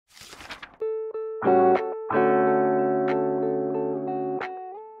Hey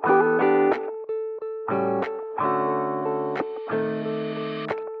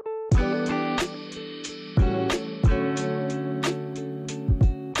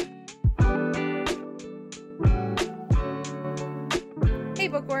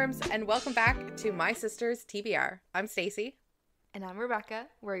bookworms, and welcome back to My Sister's TBR. I'm Stacey. And I'm Rebecca.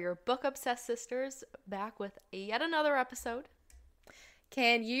 We're your book-obsessed sisters, back with yet another episode.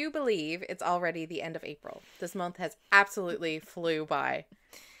 Can you believe it's already the end of April? This month has absolutely flew by.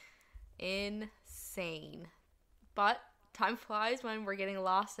 Insane. But time flies when we're getting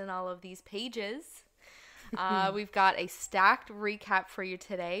lost in all of these pages. We've got a stacked recap for you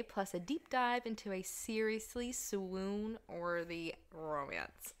today, plus a deep dive into a seriously swoon-worthy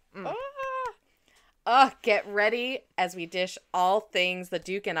romance. Get ready as we dish all things The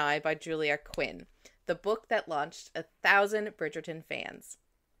Duke and I by Julia Quinn, the book that launched 1,000 Bridgerton fans.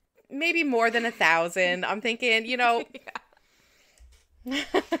 Maybe more than 1,000. I'm thinking,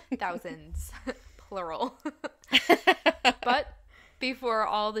 Thousands. Plural. But before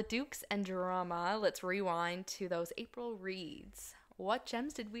all the dukes and drama, let's rewind to those April reads. What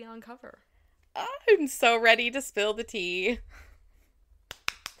gems did we uncover? I'm so ready to spill the tea.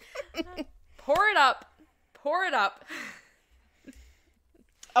 Pour it up. Pour it up.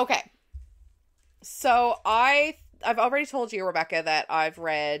 Okay. So I've already told you, Rebecca, that I've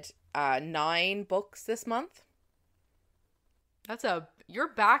read 9 books this month. You're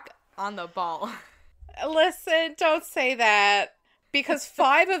back on the ball. Listen, don't say that. Because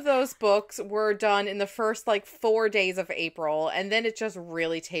 5 of those books were done in the first, 4 days of April, and then it just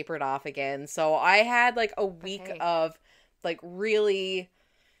really tapered off again. So I had, a week of, really,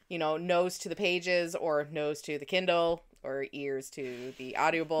 nose to the pages, or nose to the Kindle, or ears to the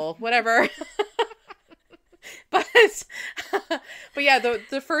Audible, whatever. But yeah,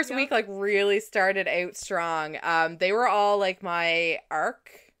 the first week, really started out strong. They were all, my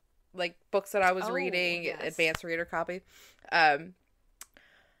ARC, books that I was reading, yes. Advanced reader copy.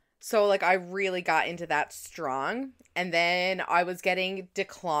 So, I really got into that strong. And then I was getting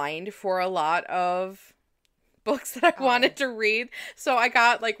declined for a lot of books that I wanted to read. So I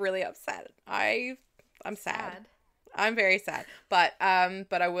got, really upset. I'm sad. I'm very sad. But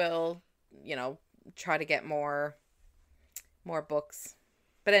I will, try to get more books.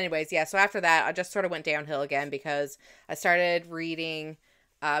 But anyways, yeah. So after that, I just sort of went downhill again because I started reading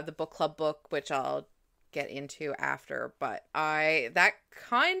the book club book, which I'll get into after, but that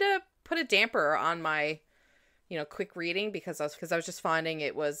kind of put a damper on my quick reading because I was just finding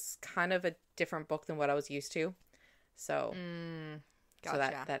it was kind of a different book than what I was used to, so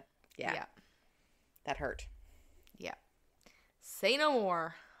gotcha. So that hurt. Yeah, say no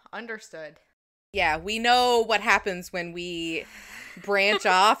more. Understood. Yeah, we know what happens when we branch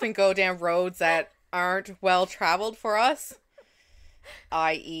off and go down roads that aren't well traveled for us.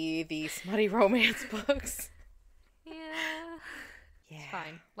 I.e. the smutty romance books. Yeah. It's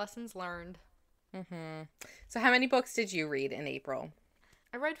fine. Lessons learned. Mm-hmm. So how many books did you read in April?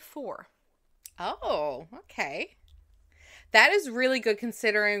 I read 4. Oh, okay. That is really good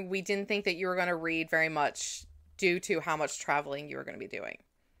considering we didn't think that you were going to read very much due to how much traveling you were going to be doing.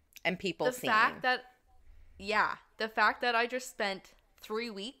 And people seeing. The fact that I just spent 3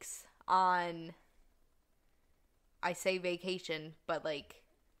 weeks on... I say vacation, but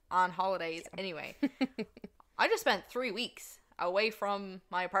on holidays. Anyway, I just spent 3 weeks away from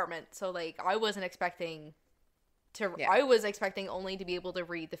my apartment. So I wasn't expecting to, I was expecting only to be able to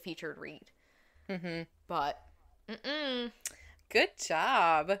read the featured read. Mm-hmm. But, good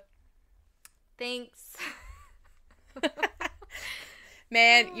job. Thanks.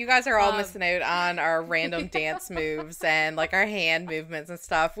 Man, you guys are all missing out on our random dance moves and our hand movements and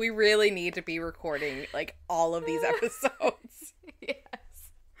stuff. We really need to be recording all of these episodes. Yes.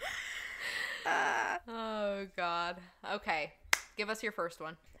 Oh God. Okay. Give us your first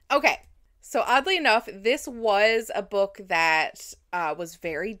one. Okay. So oddly enough, this was a book that was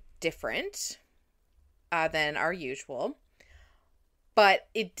very different than our usual, but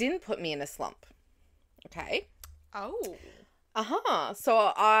it didn't put me in a slump. Okay. Oh.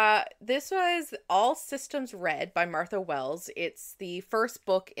 So, this was All Systems Red by Martha Wells. It's the first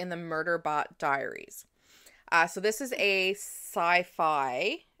book in the Murderbot Diaries. So this is a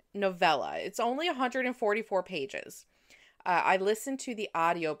sci-fi novella. It's only 144 pages. I listened to the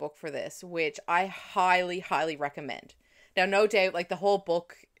audiobook for this, which I highly, highly recommend. Now, no doubt, the whole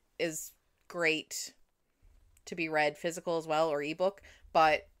book is great to be read physical as well, or ebook,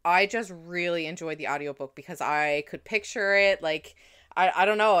 but I just really enjoyed the audiobook because I could picture it. I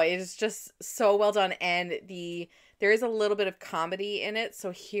don't know. It's just so well done. And there is a little bit of comedy in it. So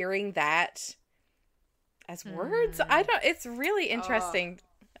hearing that as words. It's really interesting.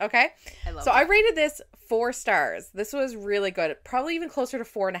 Okay. I I rated this 4 stars. This was really good. Probably even closer to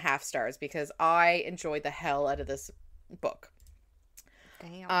 4.5 stars because I enjoyed the hell out of this book.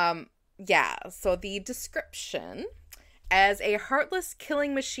 Damn. Yeah. So the description: as a heartless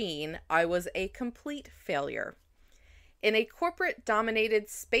killing machine, I was a complete failure. In a corporate-dominated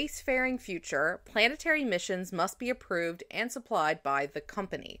spacefaring future, planetary missions must be approved and supplied by the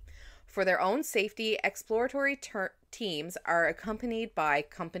company. For their own safety, exploratory teams are accompanied by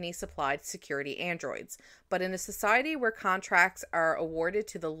company-supplied security androids. But in a society where contracts are awarded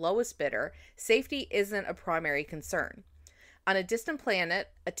to the lowest bidder, safety isn't a primary concern. On a distant planet,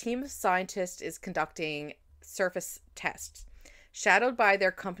 a team of scientists is conducting surface tests. Shadowed by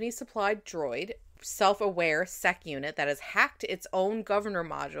their company-supplied droid, self-aware sec unit that has hacked its own governor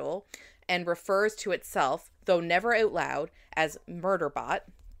module and refers to itself, though never out loud, as murderbot.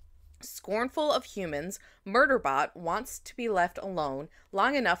 Scornful of humans, Murderbot wants to be left alone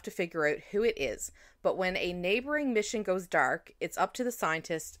long enough to figure out who it is. But when a neighboring mission goes dark, it's up to the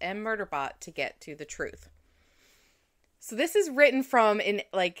scientists and Murderbot to get to the truth. So this is written from an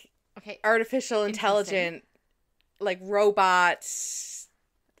artificial intelligent robot.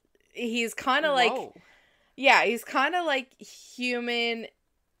 He's kind of he's kind of like human-ish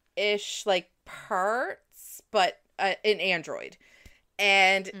parts, but an android.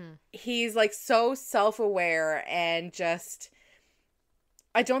 And he's so self-aware and just,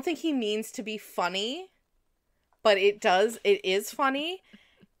 I don't think he means to be funny, but it is funny.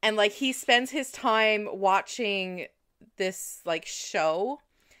 And he spends his time watching this show,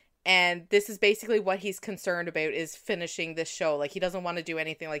 and this is basically what he's concerned about, is finishing this show. He doesn't want to do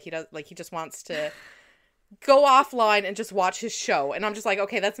anything. He just wants to go offline and just watch his show. And I'm just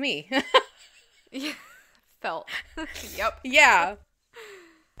okay, that's me. Yeah. Felt. Yep. Yeah.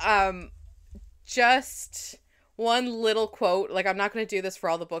 Just one little quote. I'm not going to do this for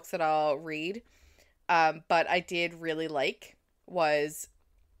all the books that I'll read. But I did really was,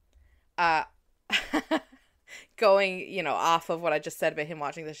 going, off of what I just said about him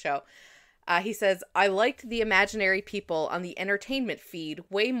watching the show. He says, I liked the imaginary people on the entertainment feed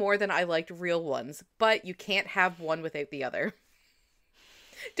way more than I liked real ones, but you can't have one without the other.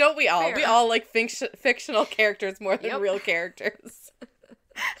 Don't we all? Fair. We all like fictional characters more than real characters.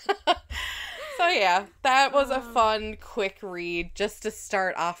 So yeah, that was a fun, quick read just to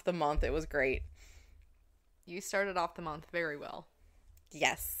start off the month. It was great. You started off the month very well.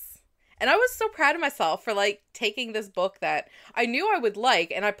 Yes. And I was so proud of myself for taking this book that I knew I would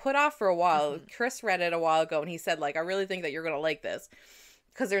like and I put off for a while. Mm-hmm. Chris read it a while ago and he said I really think that you're going to like this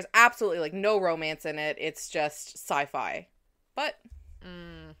because there's absolutely no romance in it. It's just sci-fi. But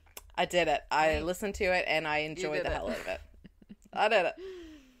I did it. I listened to it and I enjoyed the hell out of it. I did it.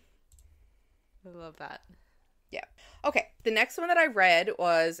 I love that. Yeah. Okay. The next one that I read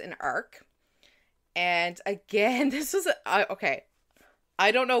was an arc. And again, this was okay. I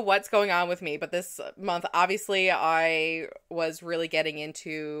don't know what's going on with me, but this month, obviously, I was really getting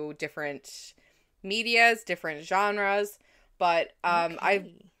into different medias, different genres, but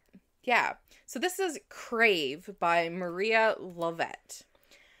So this is Crave by Marie Llovet.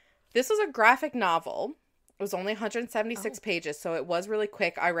 This was a graphic novel. It was only 176 pages, so it was really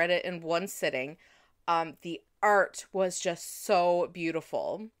quick. I read it in one sitting. The art was just so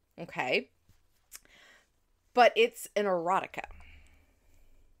beautiful. Okay. But it's an erotica.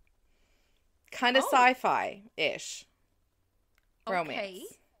 Kind of sci-fi-ish romance.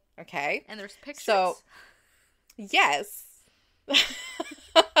 Okay. And there's pictures. So, yes.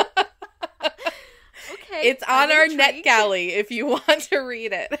 Okay. It's on our NetGalley if you want to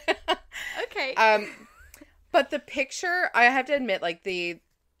read it. Okay. But the picture, I have to admit, the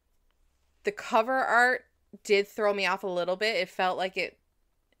cover art did throw me off a little bit. It felt like it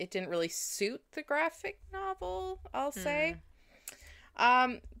didn't really suit the graphic novel, I'll say.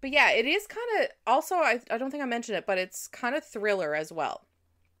 But yeah, it is kind of, also, I don't think I mentioned it, but it's kind of thriller as well.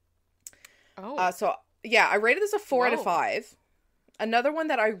 So yeah, I rated this a 4 out of 5. Another one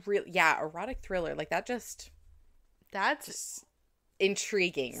that I really, erotic thriller, that's just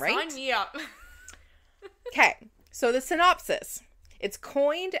intriguing, right? Sign me up. Okay, so the synopsis. It's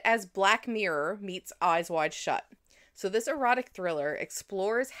coined as Black Mirror meets Eyes Wide Shut. So this erotic thriller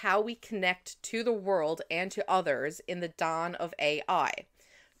explores how we connect to the world and to others in the dawn of AI.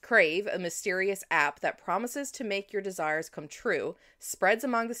 Crave, a mysterious app that promises to make your desires come true, spreads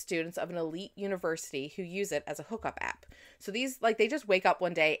among the students of an elite university who use it as a hookup app. So these, they just wake up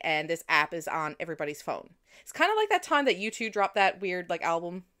one day and this app is on everybody's phone. It's kind of like that time that U2 dropped that weird,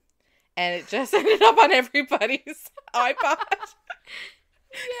 album and it just ended up on everybody's iPod.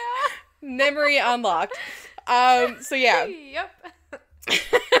 Yeah. Memory unlocked. So yeah. Yep.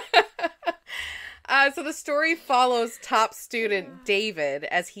 So the story follows top student David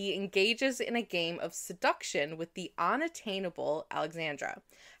as he engages in a game of seduction with the unattainable Alexandra.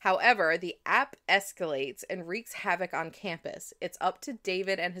 However, the app escalates and wreaks havoc on campus. It's up to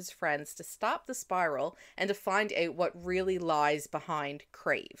David and his friends to stop the spiral and to find out what really lies behind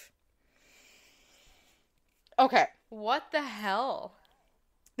Crave. Okay. What the hell?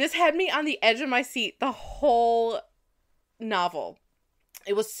 This had me on the edge of my seat the whole novel.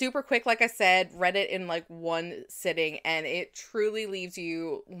 It was super quick, like I said, read it in like one sitting, and it truly leaves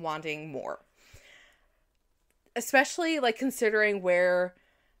you wanting more. Especially like considering where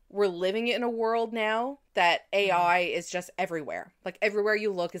we're living in a world now that AI is just everywhere. Like everywhere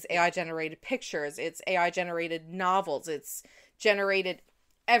you look is AI generated pictures, it's AI generated novels, it's generated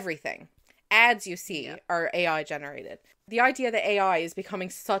everything. Ads you see are AI generated. The idea that AI is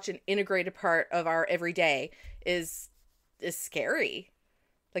becoming such an integrated part of our everyday is scary.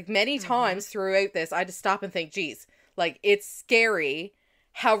 Like many times throughout this, I just stop and think, geez, like it's scary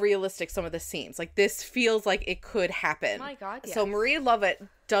how realistic some of this seems. Like this feels like it could happen. Oh my God, yes. So Marie Llovet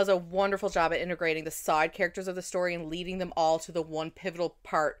does a wonderful job at integrating the side characters of the story and leading them all to the one pivotal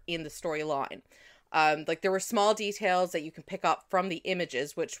part in the storyline. Like there were small details that you can pick up from the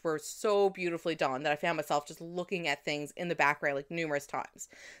images, which were so beautifully done that I found myself just looking at things in the background like numerous times.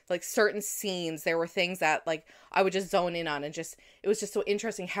 Like certain scenes, there were things that like I would just zone in on, and just it was just so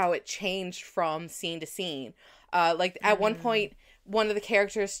interesting how it changed from scene to scene. Like at one point, one of the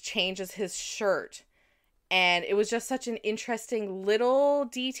characters changes his shirt, and it was just such an interesting little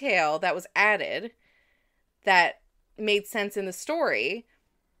detail that was added that made sense in the story.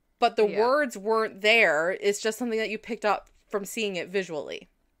 But the words weren't there. It's just something that you picked up from seeing it visually.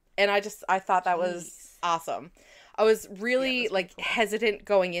 And I thought that was awesome. I was really like hesitant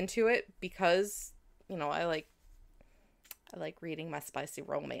going into it because, you know, I like reading my spicy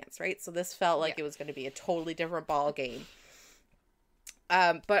romance, right? So this felt like it was going to be a totally different ball game.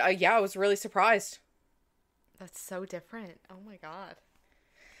 But I was really surprised. That's so different. Oh my God.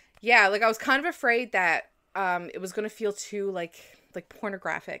 Yeah, like I was kind of afraid that it was going to feel too like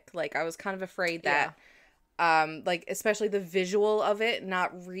pornographic. Like I was kind of afraid that like especially the visual of it,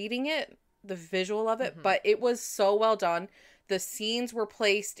 not reading it, the visual of it, but it was so well done. The scenes were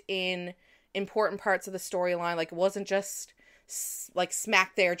placed in important parts of the storyline. Like it wasn't just like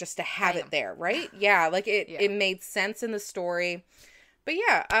smack there just to have it there, right? Yeah, like it made sense in the story. But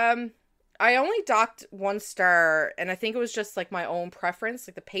yeah, I only docked 1 star, and I think it was just like my own preference.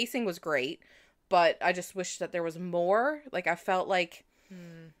 Like the pacing was great, but I just wish that there was more. Like I felt like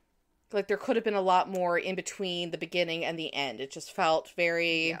there could have been a lot more in between the beginning and the end. It just felt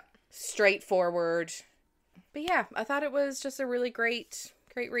very straightforward. But yeah, I thought it was just a really great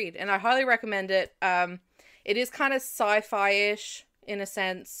read, and I highly recommend it. It is kind of sci-fi-ish in a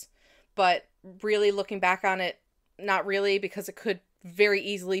sense, but really looking back on it, not really, because it could very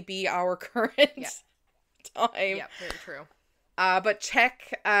easily be our current time. Yeah, very true. But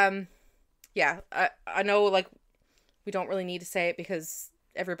check, I know, like, we don't really need to say it because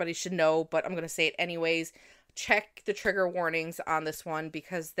everybody should know, but I'm going to say it anyways. Check the trigger warnings on this one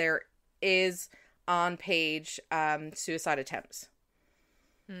because there is on page suicide attempts.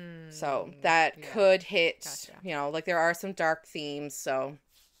 So that could hit, you know, like there are some dark themes. So,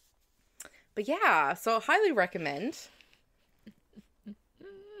 but yeah, so highly recommend.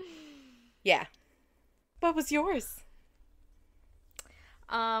 Yeah. What was yours?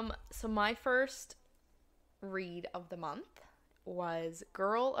 So my first read of the month was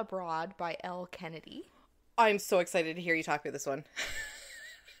Girl Abroad by L. Kennedy. I'm so excited to hear you talk about this one.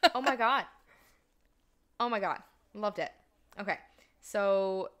 Oh my God. Loved it. Okay.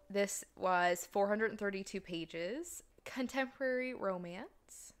 So this was 432 pages. Contemporary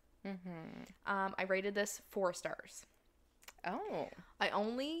romance. I rated this 4 stars. Oh. I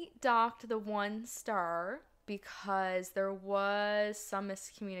only docked the 1 star because there was some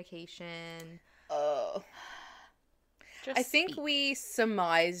miscommunication. Oh. I think we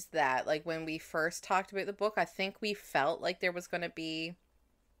surmised that, like, when we first talked about the book, I think we felt like there was going to be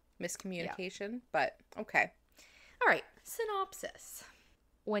miscommunication, but okay. All right, synopsis.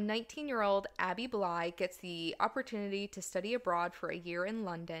 When 19-year-old Abby Bly gets the opportunity to study abroad for a year in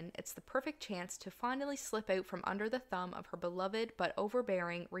London, it's the perfect chance to finally slip out from under the thumb of her beloved but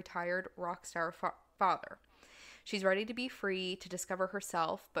overbearing retired rock star father. She's ready to be free, to discover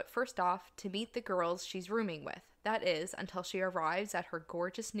herself, but first off, to meet the girls she's rooming with. That is, until she arrives at her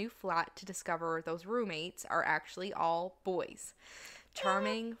gorgeous new flat to discover those roommates are actually all boys.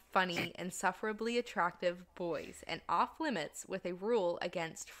 charming, funny, insufferably attractive boys, and off limits with a rule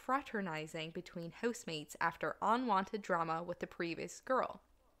against fraternizing between housemates after unwanted drama with the previous girl.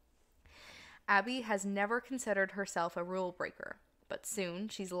 Abby has never considered herself a rule breaker, but soon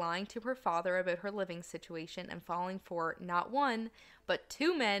she's lying to her father about her living situation and falling for not one, but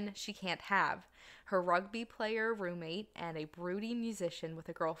two men she can't have, her rugby player roommate and a broody musician with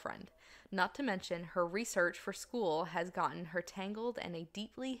a girlfriend. Not to mention, her research for school has gotten her tangled in a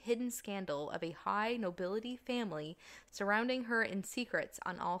deeply hidden scandal of a high nobility family surrounding her in secrets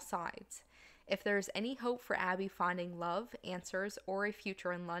on all sides. If there's any hope for Abby finding love, answers, or a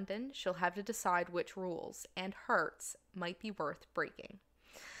future in London, she'll have to decide which rules and hearts might be worth breaking.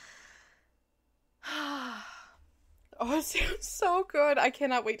 Oh, it sounds so good. I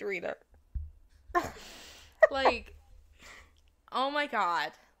cannot wait to read it. Like, oh my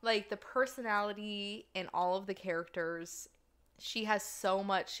god. Like, the personality in all of the characters, she has so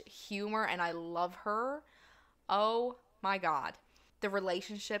much humor and I love her. Oh my god. The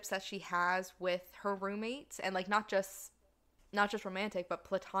relationships that she has with her roommates, and like not just romantic, but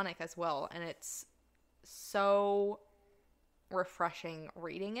platonic as well. And it's so refreshing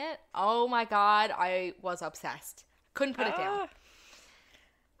reading it. Oh my god, I was obsessed. Couldn't put it down.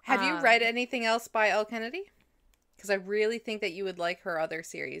 Have you read anything else by Elle Kennedy? Because I really think that you would like her other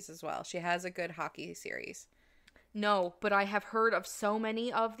series as well. She has a good hockey series. No, but I have heard of so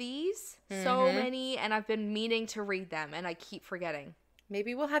many of these. So many, and I've been meaning to read them, and I keep forgetting.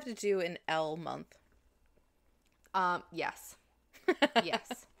 Maybe we'll have to do an Elle month. Yes.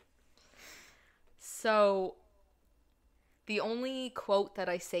 Yes. So, the only quote that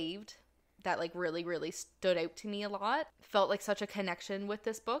I saved that, like, really, really stood out to me a lot, felt like such a connection with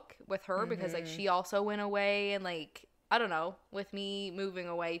this book, with her, because, like, she also went away, and, like, I don't know, with me moving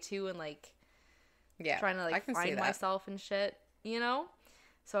away, too, and, like, yeah, trying to, like, find myself and shit, you know?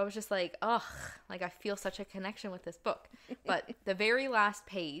 So I was just like, ugh, like, I feel such a connection with this book. But the very last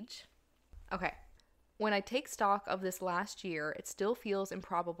page, okay. When I take stock of this last year, it still feels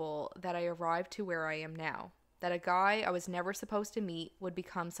improbable that I arrived to where I am now. That a guy I was never supposed to meet would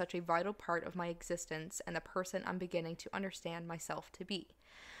become such a vital part of my existence and the person I'm beginning to understand myself to be.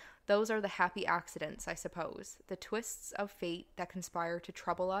 Those are the happy accidents, I suppose, the twists of fate that conspire to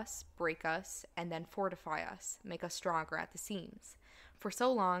trouble us, break us, and then fortify us, make us stronger at the seams. For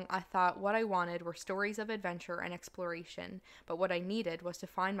so long, I thought what I wanted were stories of adventure and exploration, but what I needed was to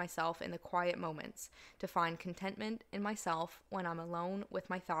find myself in the quiet moments, to find contentment in myself when I'm alone with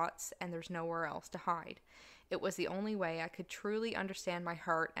my thoughts and there's nowhere else to hide. It was the only way I could truly understand my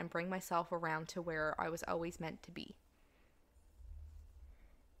heart and bring myself around to where I was always meant to be.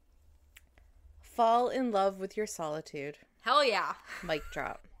 Fall in love with your solitude. Hell yeah. Mic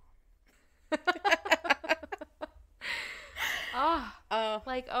drop. Oh,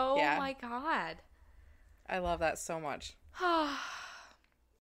 like, oh yeah. My God. I love that so much.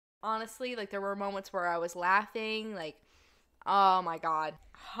 Honestly, like, there were moments where I was laughing, like, oh my God.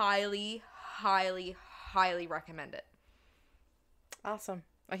 Highly, highly, highly recommend it. Awesome.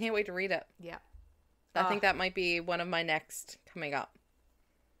 I can't wait to read it. Yeah. I think that might be one of my next coming up.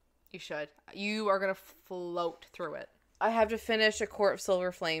 You should. You are going to float through it. I have to finish A Court of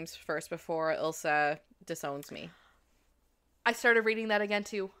Silver Flames first before Ilsa disowns me. I started reading that again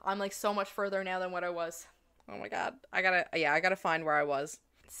too. I'm like so much further now than what I was. Oh my God. I gotta find where I was.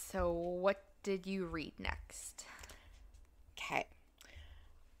 So what did you read next? Okay.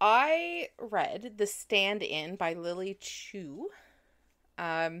 I read The Stand-In by Lily Chu.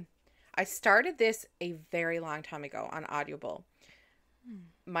 I started this a very long time ago on Audible.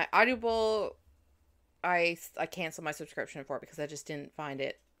 My Audible, I canceled my subscription for it because I just didn't find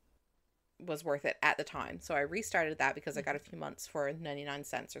it was worth it at the time. So I restarted that because I got a few months for 99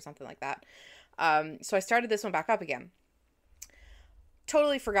 cents or something like that. So I started this one back up again.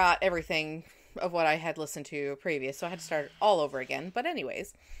 Totally forgot everything of what I had listened to previous, so I had to start all over again. But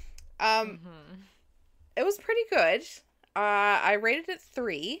anyways, it was pretty good. I rated it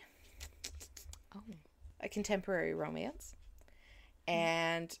 3. Oh. A contemporary romance.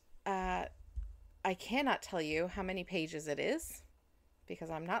 And I cannot tell you how many pages it is because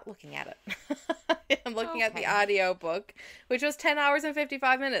I'm not looking at it. I'm looking at the audio book, which was 10 hours and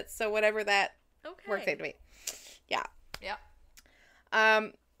 55 minutes. So whatever that works out to be. Yeah. Yeah.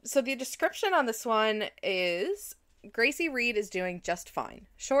 So the description on this one is Gracie Reed is doing just fine.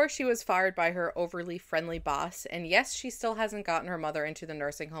 Sure, she was fired by her overly friendly boss, and yes, she still hasn't gotten her mother into the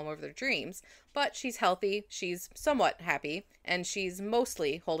nursing home of their dreams, but she's healthy, she's somewhat happy, and she's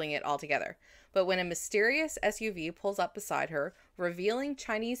mostly holding it all together. But when a mysterious SUV pulls up beside her, revealing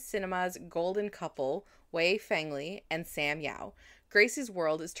Chinese cinema's golden couple, Wei Fengli and Sam Yao, Gracie's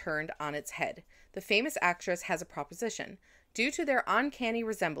world is turned on its head. The famous actress has a proposition. Due to their uncanny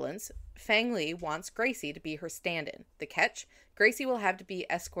resemblance, Fang Li wants Gracie to be her stand-in. The catch? Gracie will have to be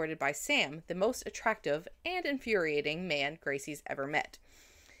escorted by Sam, the most attractive and infuriating man Gracie's ever met.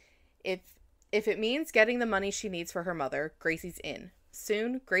 If it means getting the money she needs for her mother, Gracie's in.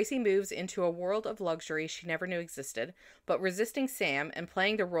 Soon, Gracie moves into a world of luxury she never knew existed, but resisting Sam and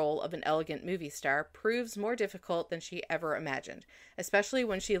playing the role of an elegant movie star proves more difficult than she ever imagined, especially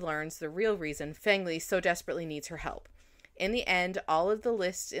when she learns the real reason Fang Li so desperately needs her help. In the end, all of the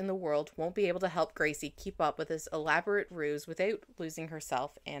lists in the world won't be able to help Gracie keep up with this elaborate ruse without losing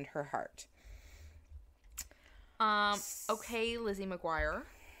herself and her heart. Okay, Lizzie McGuire.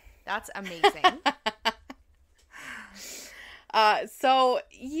 That's amazing. So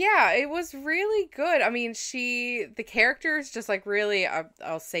yeah, it was really good. I mean, the characters just like really,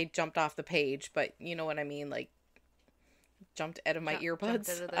 I'll say jumped off the page, but you know what I mean? Like jumped out of my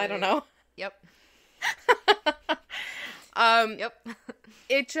earbuds. I don't know. Yep. Yep.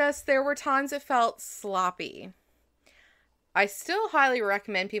 There were times it felt sloppy. I still highly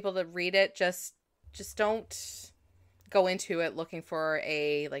recommend people to read it. Just don't go into it looking for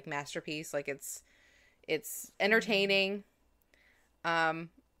a like masterpiece. Like it's entertaining.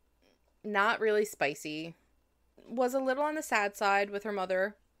 Not really spicy. Was a little on the sad side with her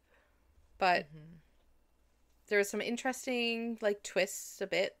mother, but there's some interesting like twists a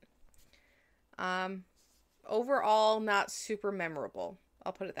bit. Overall, not super memorable.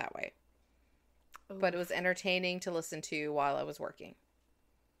 I'll put it that way. Ooh. But it was entertaining to listen to while I was working.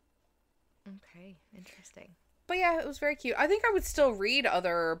 Okay, interesting. But yeah, it was very cute. I think I would still read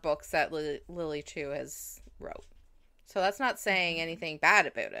other books that Lily Chu has wrote. So that's not saying anything bad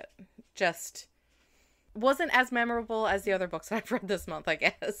about it. Just wasn't as memorable as the other books that I've read this month, I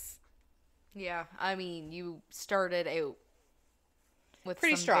guess. Yeah, I mean, you started out with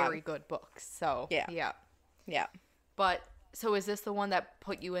pretty some strong. Very good books. So, yeah. But, so is this the one that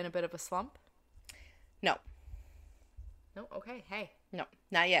put you in a bit of a slump? No. No? Okay, hey. No,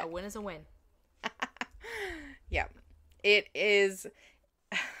 not yet. A win is a win. Yeah. It is...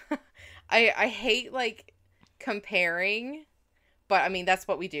 I hate, like, comparing, but, I mean, that's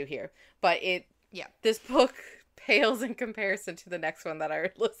what we do here. But this book pales in comparison to the next one that I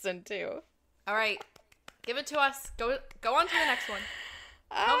listened to. All right. Give it to us. Go on to the next one.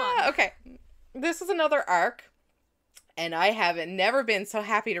 Come on. Okay. This is another arc, and I haven't never been so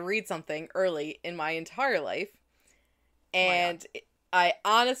happy to read something early in my entire life. And I,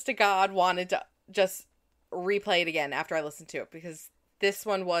 honest to God, wanted to just replay it again after I listened to it, because this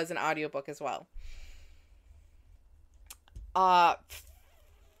one was an audiobook as well. 5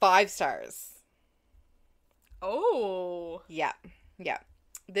 stars. Oh. Yeah.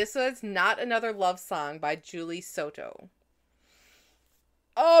 This was Not Another Love Song by Julie Soto.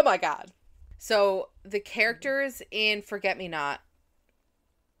 Oh my God. So the characters in Forget Me Not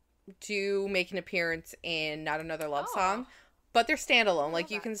do make an appearance in Not Another Love Song, but they're standalone.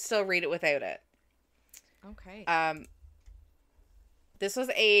 Like, you can still read it without it. Okay. This was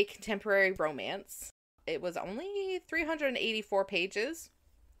a contemporary romance. It was only 384 pages,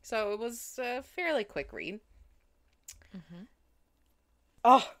 so it was a fairly quick read. Mm-hmm.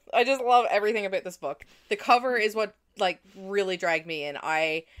 Oh, I just love everything about this book. The cover is what, like, really dragged me in.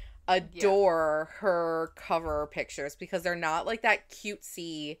 I adore her cover pictures because they're not like that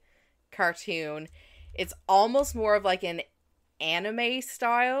cutesy cartoon. It's almost more of like an anime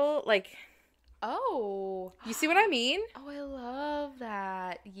style. Like, oh, you see what I mean? Oh, I love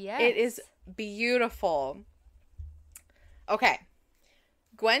that. Yes. It is beautiful. Okay.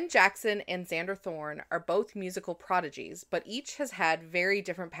 Gwen Jackson and Xander Thorne are both musical prodigies, but each has had very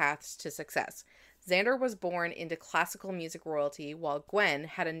different paths to success. Xander was born into classical music royalty, while Gwen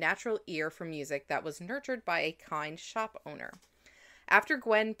had a natural ear for music that was nurtured by a kind shop owner. After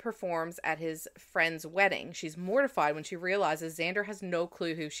Gwen performs at his friend's wedding, she's mortified when she realizes Xander has no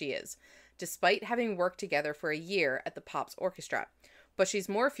clue who she is, despite having worked together for a year at the Pops Orchestra. But she's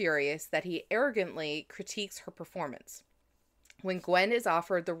more furious that he arrogantly critiques her performance. When Gwen is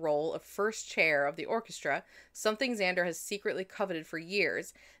offered the role of first chair of the orchestra, something Xander has secretly coveted for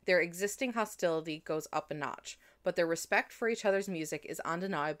years, their existing hostility goes up a notch. But their respect for each other's music is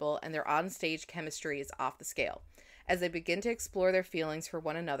undeniable, and their onstage chemistry is off the scale. As they begin to explore their feelings for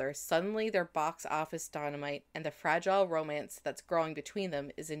one another, suddenly their box office dynamite and the fragile romance that's growing between them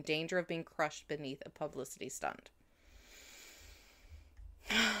is in danger of being crushed beneath a publicity stunt.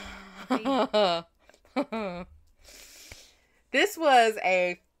 This was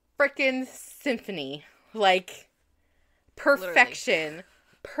a frickin' symphony. Like, perfection. Literally.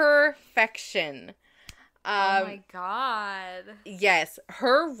 Perfection. Oh my god. Yes,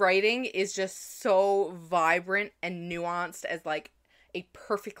 her writing is just so vibrant and nuanced as like a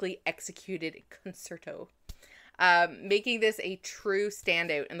perfectly executed concerto. Making this a true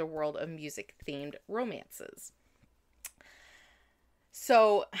standout in the world of music-themed romances.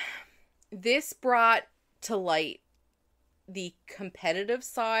 So, this brought to light the competitive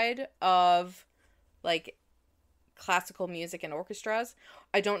side of, like, classical music and orchestras.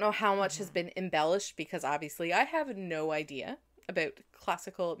 I don't know how much has been embellished because, obviously, I have no idea about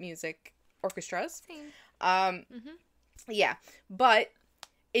classical music orchestras. Same. Yeah, but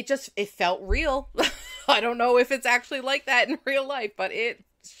it felt real. I don't know if it's actually like that in real life, but it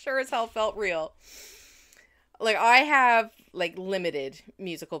sure as hell felt real. Like, I have, like, limited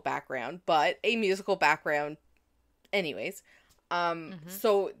musical background, but a musical background anyways.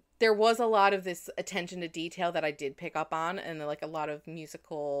 So there was a lot of this attention to detail that I did pick up on, and, like, a lot of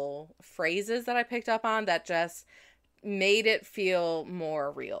musical phrases that I picked up on that just made it feel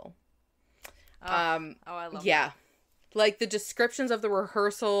more real. I love that. Like, the descriptions of the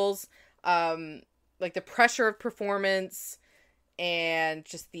rehearsals, like, the pressure of performance, and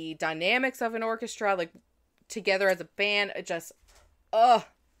just the dynamics of an orchestra, like, together as a band, it just, I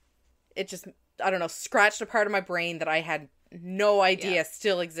don't know, scratched a part of my brain that I had no idea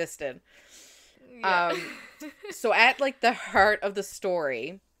still existed. Yeah. So at, like, the heart of the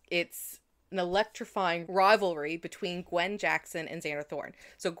story, it's an electrifying rivalry between Gwen Jackson and Xander Thorne.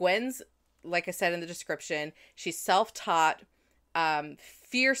 So Gwen's, like I said in the description, she's self-taught,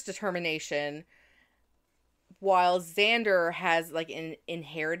 fierce determination, while Xander has, like, an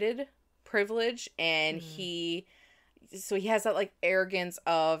inherited privilege, and he has that, like, arrogance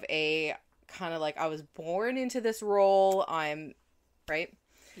of a kind of, like, I was born into this role, I'm, right?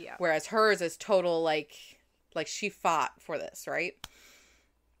 Yeah. Whereas hers is total, like she fought for this, right?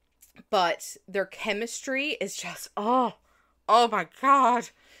 But their chemistry is just, oh my god.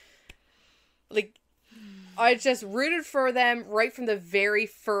 Like, I just rooted for them right from the very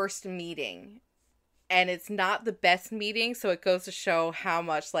first meeting. And it's not the best meeting, so it goes to show how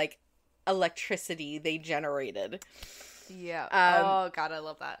much, like, electricity they generated. Yeah. Oh, God, I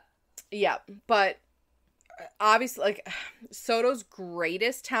love that. Yeah, but obviously, like, Soto's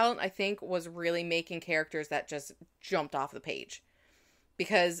greatest talent, I think, was really making characters that just jumped off the page.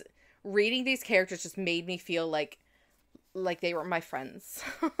 Because reading these characters just made me feel like they were my friends.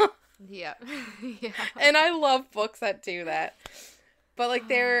 Yeah. Yeah. And I love books that do that. But, like,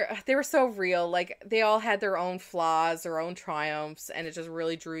 they were so real. Like, they all had their own flaws, their own triumphs, and it just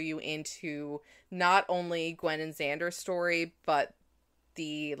really drew you into not only Gwen and Xander's story, but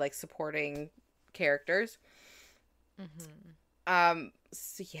the, like, supporting characters.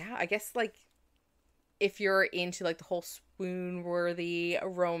 So yeah, I guess, like, if you're into, like, the whole swoon-worthy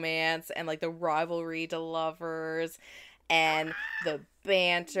romance and, like, the rivalry to lovers and the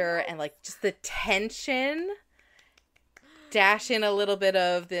banter and, like, just the tension, dash in a little bit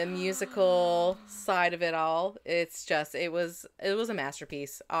of the musical side of it all. It's just, it was a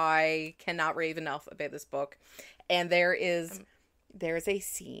masterpiece. I cannot rave enough about this book. And there is a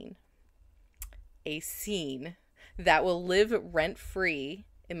scene that will live rent-free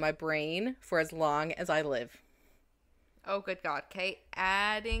in my brain for as long as I live. Oh, good God. Okay,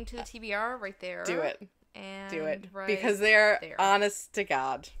 adding to the TBR right there. Do it. And Do it. right because they're there. honest to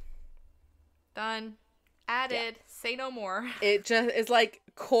God. Done. Added. Yeah. Say no more. It just is like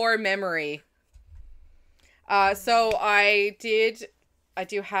core memory. So I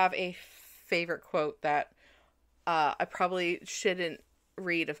do have a favorite quote that I probably shouldn't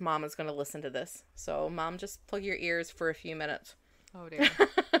read if Mom is going to listen to this. So, Mom, just plug your ears for a few minutes. Oh, dear.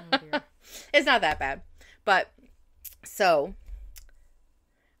 Oh, dear. It's not that bad. But, so,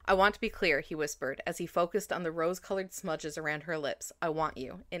 I want to be clear, he whispered, as he focused on the rose-colored smudges around her lips. I want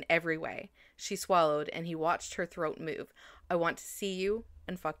you, in every way. She swallowed, and he watched her throat move. I want to see you,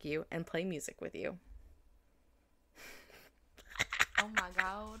 and fuck you, and play music with you. Oh, my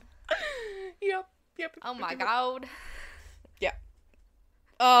God. Yep. Oh, my God. Yeah.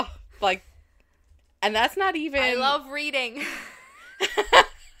 Oh, like, and that's not even... I love reading.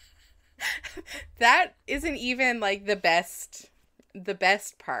 That isn't even, like, the best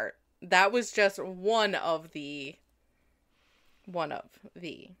part. That was just one of the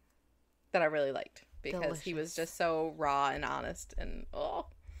that I really liked, because Delicious. he was just so raw and honest, and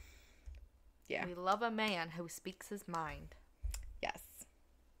yeah. We love a man who speaks his mind. Yes.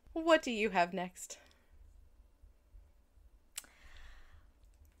 What do you have next?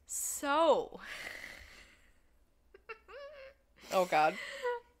 So. Oh, God.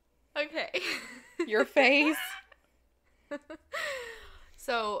 Okay. Your face.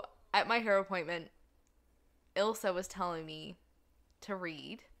 So, at my hair appointment, Ilsa was telling me to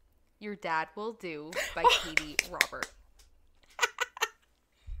read Your Dad Will Do by Katie Robert.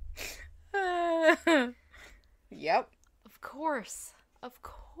 Yep. Of course. Of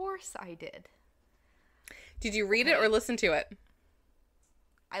course I did. Did you read it or listen to it?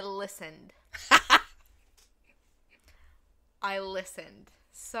 I listened. I listened.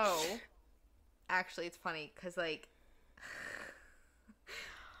 So, actually, it's funny because, like,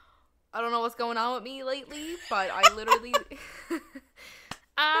 I don't know what's going on with me lately, but I literally,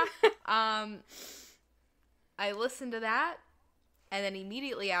 I listened to that, and then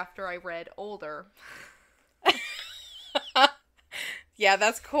immediately after I read Older. Yeah,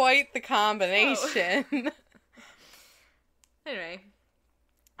 that's quite the combination. So, anyway.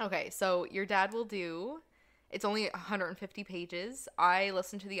 Okay, so Your Dad Will Do. It's only 150 pages. I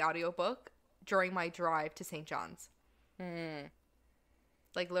listened to the audiobook during my drive to St. John's.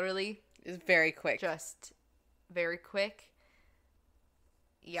 Like, literally. It's very quick. Just very quick.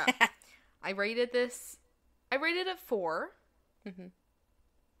 Yeah. I rated it 4. Mm-hmm.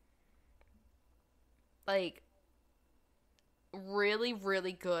 Like, really,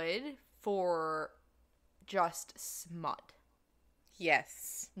 really good for just smut.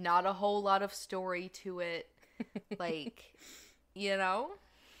 Yes. Not a whole lot of story to it. Like, you know?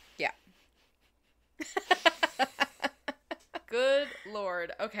 Yeah. Good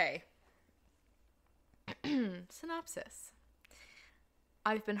Lord. Okay. Synopsis.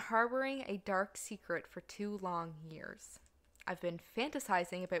 I've been harboring a dark secret for 2 long years. I've been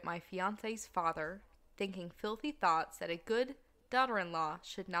fantasizing about my fiancé's father, thinking filthy thoughts that a good daughter-in-law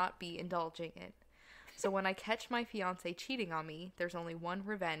should not be indulging in. So when I catch my fiancé cheating on me, there's only one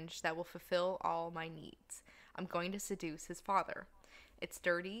revenge that will fulfill all my needs. I'm going to seduce his father. It's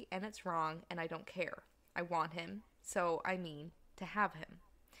dirty and it's wrong and I don't care. I want him, so I mean to have him.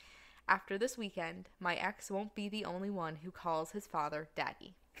 After this weekend, my ex won't be the only one who calls his father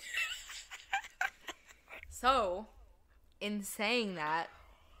daddy. So, in saying that,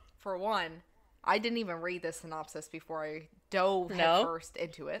 for one, I didn't even read the synopsis before I dove headfirst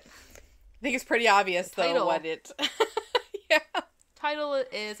into it. I think it's pretty obvious, though, what it... Yeah. Title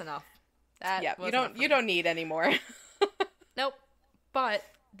is enough. That you don't need any more. Nope. But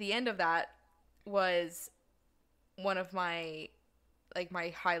the end of that was one of my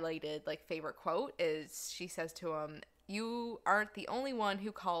highlighted, like, favorite quote is she says to him, "You aren't the only one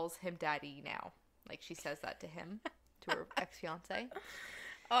who calls him daddy now." Like, she says that to him, to her ex-fiance.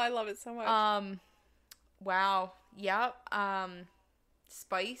 Oh, I love it so much. Wow. Yep.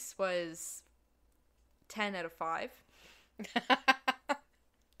 Spice was 10 out of 5.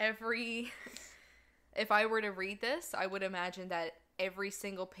 If I were to read this, I would imagine that every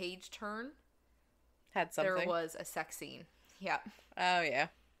single page turn had something. There was a sex scene. Yep. Oh, yeah.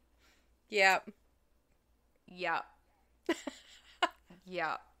 Yep. Yep.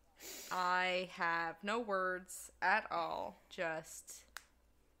 Yep. I have no words at all. Just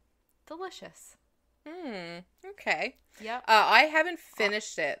delicious. Okay. Yep. I haven't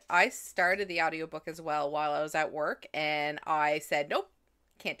finished it. I started the audiobook as well while I was at work, and I said, nope,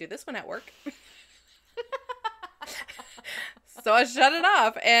 can't do this one at work. So I shut it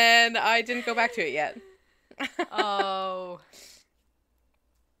off, and I didn't go back to it yet. Oh.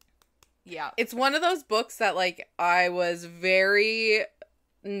 Yeah. It's one of those books that, like, I was very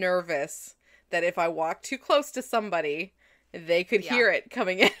nervous that if I walked too close to somebody, they could hear it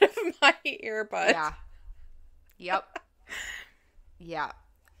coming out of my earbud. Yeah. Yep. Yeah.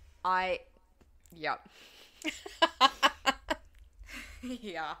 Yep.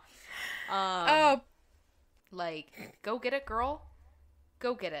 Yeah. Like, go get it, girl.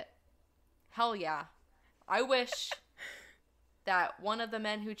 Go get it. Hell yeah. I wish that one of the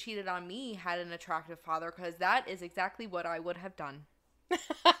men who cheated on me had an attractive father, because that is exactly what I would have done.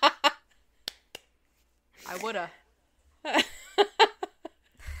 I would have.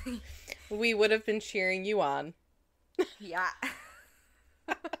 We would have been cheering you on. Yeah.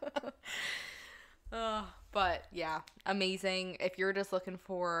 But yeah, amazing. If you're just looking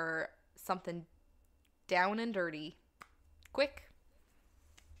for something down and dirty, quick.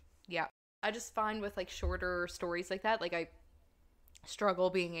 Yeah. I just find with, like, shorter stories like that, like, I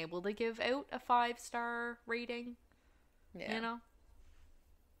struggle being able to give out a 5-star rating. Yeah. You know?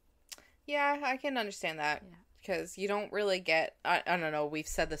 Yeah, I can understand that. Yeah. Because you don't really get, I don't know, we've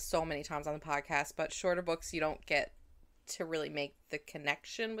said this so many times on the podcast, but shorter books, you don't get to really make the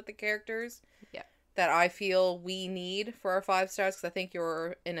connection with the characters. Yeah. That I feel we need for our 5 stars, because I think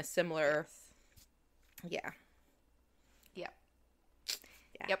you're in a similar... Yes. Yeah.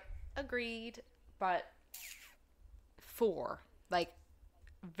 Yeah. Yep. Agreed. But 4. Like,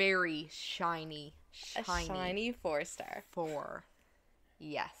 very shiny A shiny 4-star. 4.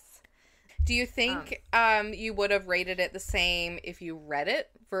 Yes. Do you think you would have rated it the same if you read it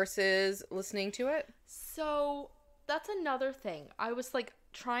versus listening to it? So that's another thing. I was like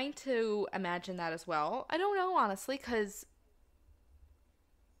trying to imagine that as well. I don't know, honestly, because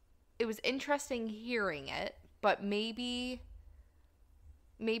it was interesting hearing it, but maybe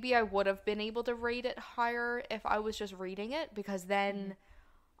I would have been able to rate it higher if I was just reading it, because then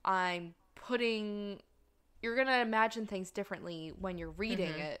you're going to imagine things differently when you're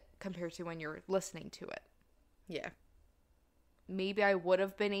reading it compared to when you're listening to it. Yeah. Maybe I would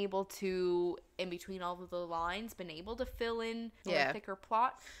have been able to, in between all of the lines, been able to fill in a thicker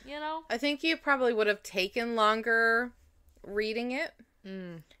plot, you know? I think you probably would have taken longer reading it.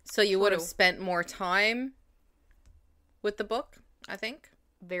 So you would have spent more time with the book, I think.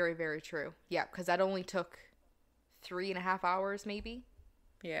 Very, very true. Yeah, because that only took 3.5 hours, maybe.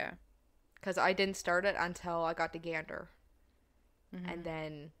 Yeah. Because I didn't start it until I got to Gander. And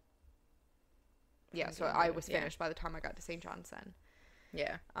then, so I was finished by the time I got to St. John's then.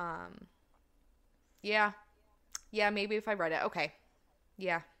 Yeah. Yeah, maybe if I read it. Okay.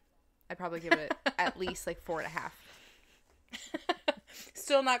 Yeah. I'd probably give it at least like 4.5.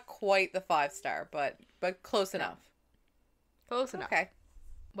 Still not quite the 5-star, but close enough. Close enough. Okay.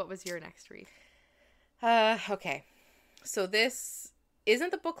 What was your next read? Okay. So this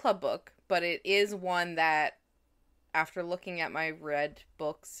isn't the book club book, but it is one that, after looking at my read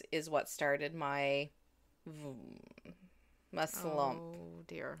books, is what started my slump. Oh,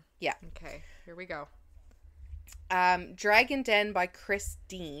 dear. Yeah. Okay. Here we go. Dragon Den by Chris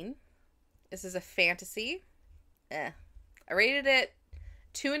Dean. This is a fantasy. I rated it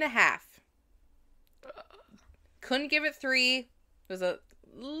 2.5. Couldn't give it 3. It was a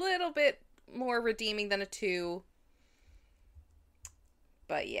little bit more redeeming than a 2.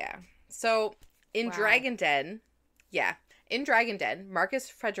 But yeah. So in Dragon Den, Marcus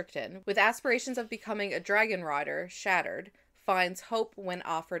Fredericton, with aspirations of becoming a dragon rider shattered, finds hope when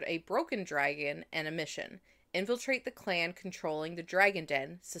offered a broken dragon and a mission. Infiltrate the clan controlling the Dragon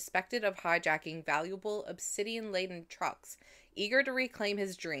Den, suspected of hijacking valuable obsidian-laden trucks. Eager to reclaim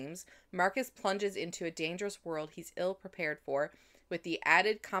his dreams, Marcus plunges into a dangerous world he's ill-prepared for, with the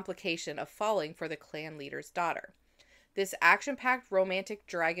added complication of falling for the clan leader's daughter. This action-packed romantic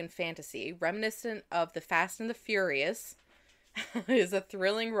dragon fantasy, reminiscent of The Fast and the Furious, is a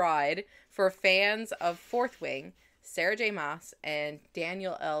thrilling ride for fans of Fourth Wing, Sarah J. Maas, and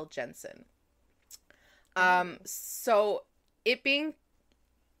Daniel L. Jensen. So it being,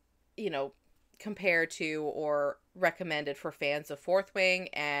 compared to or recommended for fans of Fourth Wing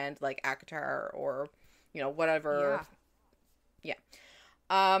and like ACOTAR or, whatever. Yeah.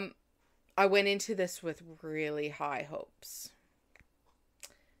 I went into this with really high hopes.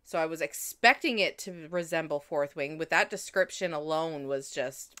 So I was expecting it to resemble Fourth Wing. With that description alone was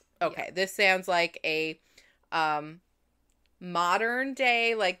just, okay, this sounds like a modern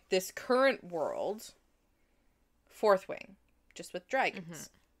day, like this current world Fourth Wing, just with dragons.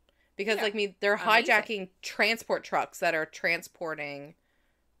 Because, they're hijacking transport trucks that are transporting,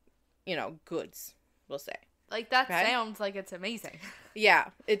 goods, we'll say. Like, that sounds like it's amazing. Yeah,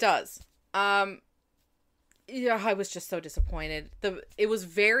 it does. I was just so disappointed. It was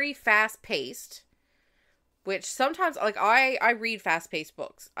very fast-paced, which sometimes, I read fast-paced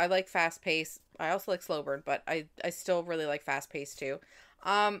books. I like fast-paced. I also like slow burn, but I still really like fast-paced, too.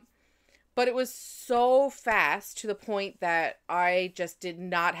 But it was so fast to the point that I just did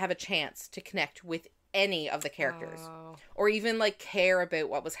not have a chance to connect with any of the characters. Or even, care about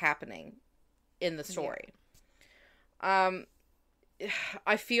what was happening in the story. Yeah.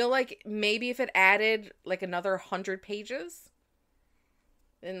 I feel like maybe if it added, another 100 pages,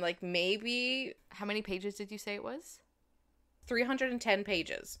 then, maybe... How many pages did you say it was? 310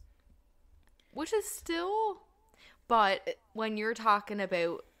 pages. Which is still... But when you're talking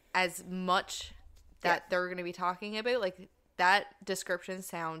about as much that they're going to be talking about, that description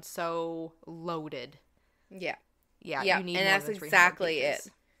sounds so loaded. Yeah. Yeah, you need and more that's than 300 exactly pages.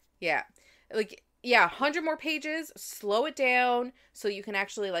 it. Yeah. 100 more pages, slow it down so you can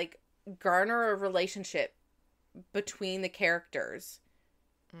actually, garner a relationship between the characters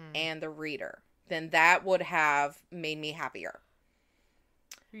and the reader. Then that would have made me happier.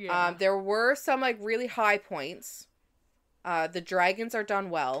 Yeah. There were some, really high points. The dragons are done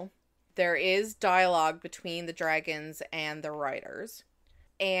well. There is dialogue between the dragons and the writers.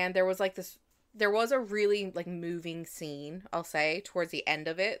 And there was, there was a really, moving scene, I'll say, towards the end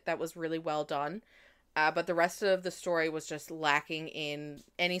of it that was really well done. But the rest of the story was just lacking in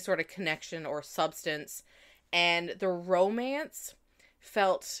any sort of connection or substance. And the romance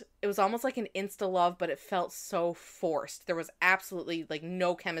it was almost like an insta love, but it felt so forced. There was absolutely like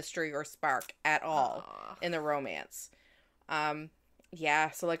no chemistry or spark at all in the romance.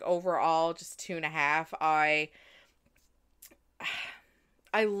 Yeah, so like overall just 2.5.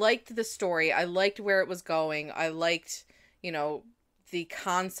 I liked the story. I liked where it was going. I liked, the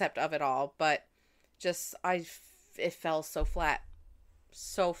concept of it all, but just it fell so flat.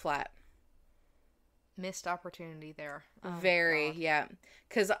 So flat. Missed opportunity there. Oh, very, yeah.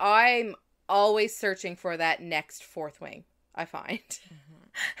 Because I'm always searching for that next fourth wing, I find.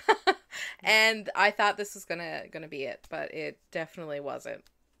 Mm-hmm. And I thought this was gonna be it, but it definitely wasn't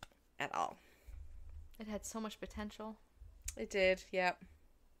at all. It had so much potential. It did, yep.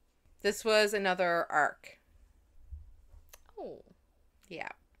 This was another arc. Oh. Yeah.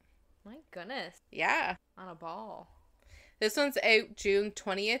 My goodness. Yeah. On a ball. This one's out June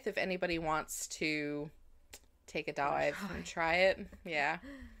 20th if anybody wants to take a dive and try it. Yeah.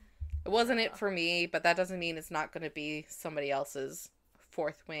 It wasn't it for me, but that doesn't mean it's not going to be somebody else's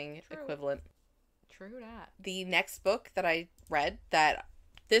fourth wing equivalent. True that. The next book that I read,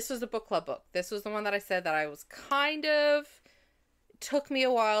 this was a book club book. This was the one that I said that I was took me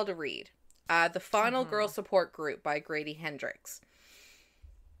a while to read. The Final Girl Support Group by Grady Hendrix.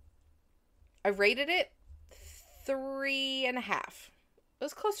 I rated it 3.5. It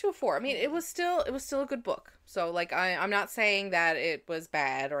was close to a 4. I mean, it was still a good book. So like I'm not saying that it was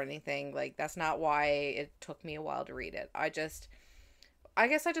bad or anything. Like that's not why it took me a while to read it. I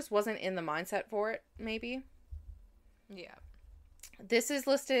guess I just wasn't in the mindset for it, maybe. Yeah. This is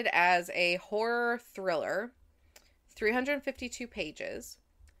listed as a horror thriller, 352 pages.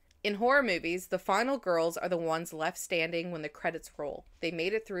 In horror movies, the final girls are the ones left standing when the credits roll. They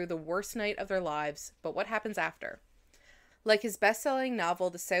made it through the worst night of their lives, but what happens after? Like his best-selling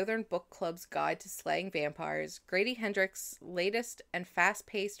novel, The Southern Book Club's Guide to Slaying Vampires, Grady Hendrix's latest and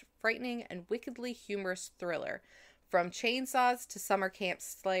fast-paced, frightening, and wickedly humorous thriller. From chainsaws to summer camp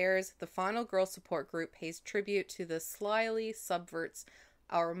slayers, the Final Girl Support Group pays tribute to the slyly subverts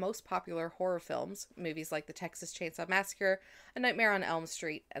our most popular horror films, movies like The Texas Chainsaw Massacre, A Nightmare on Elm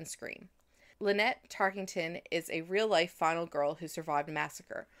Street, and Scream. Lynette Tarkington is a real-life final girl who survived a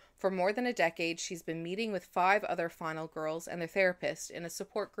massacre. For more than a decade, she's been meeting with 5 other final girls and their therapist in a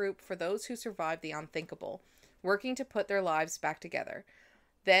support group for those who survived the unthinkable, working to put their lives back together.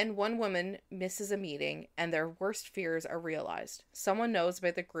 Then one woman misses a meeting, and their worst fears are realized. Someone knows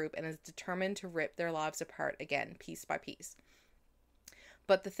about the group and is determined to rip their lives apart again, piece by piece.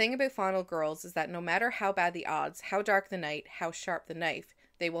 But the thing about Final Girls is that no matter how bad the odds, how dark the night, how sharp the knife,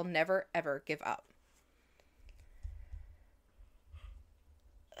 they will never, ever give up.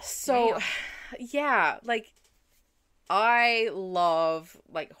 So, yeah, like, I love,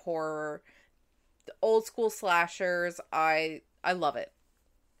 like, horror, the old school slashers. I love it.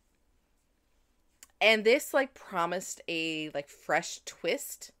 And this, like, promised a, like, fresh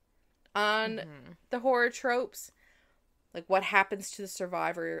twist on the horror tropes. Like, what happens to the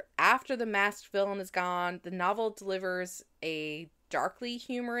survivor after the masked villain is gone. The novel delivers a darkly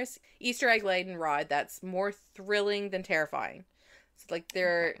humorous Easter egg-laden ride that's more thrilling than terrifying. So, like,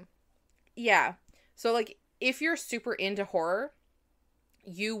 yeah. So, like, if you're super into horror,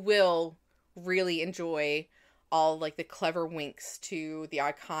 you will really enjoy all, like, the clever winks to the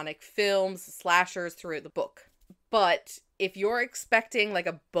iconic films, slashers throughout the book. But if you're expecting, like,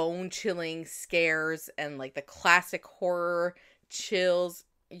 a bone-chilling scares and, like, the classic horror chills,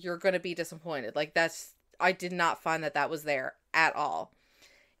 you're gonna be disappointed. Like, I did not find that was there at all.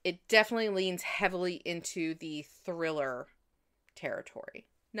 It definitely leans heavily into the thriller territory,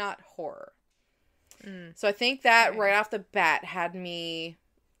 not horror. So I think that right off the bat had me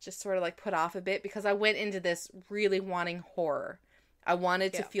just sort of, like, put off a bit because I went into this really wanting horror. I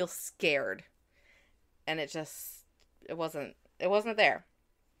wanted to feel scared. And it wasn't there.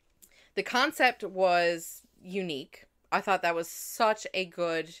 The concept was unique. I thought that was such a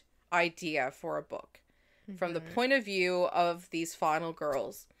good idea for a book. From the point of view of these final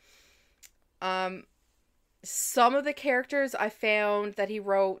girls. Some of the characters I found that he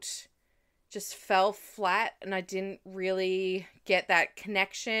wrote just fell flat, and I didn't really get that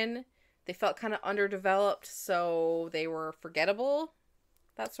connection. They felt kind of underdeveloped, so they were forgettable.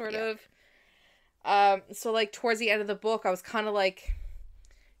 That sort of. So, like, towards the end of the book, I was kind of like,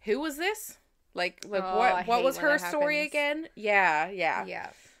 who was this? Like what was her story again? Yeah.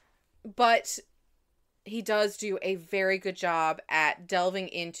 But he does do a very good job at delving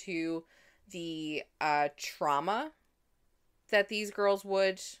into the trauma that these girls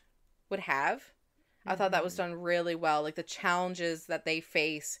would have. I thought that was done really well. Like, the challenges that they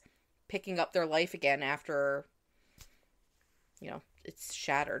face picking up their life again after, it's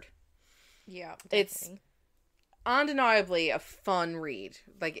shattered. Yeah, definitely. It's undeniably a fun read.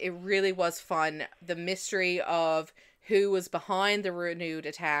 Like, it really was fun. The mystery of who was behind the renewed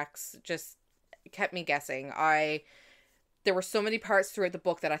attacks just kept me guessing. There were so many parts throughout the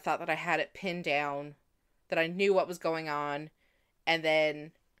book that I thought that I had it pinned down, that I knew what was going on, and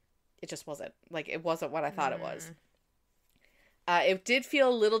then it just wasn't. Like, it wasn't what I thought it was. It did feel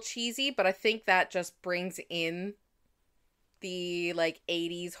a little cheesy, but I think that just brings in the, like,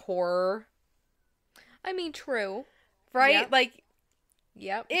 80s horror. I mean, true. Right? Yep. Like,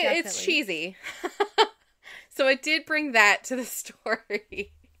 definitely. it's cheesy. So it did bring that to the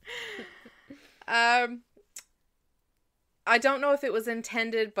story. I don't know if it was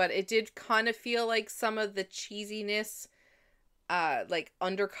intended, but it did kind of feel like some of the cheesiness, like,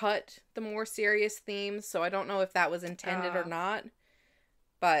 undercut the more serious themes. So I don't know if that was intended or not.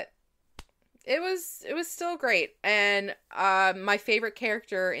 But it was still great. And my favorite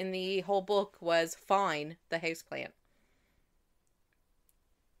character in the whole book was Fine, the houseplant.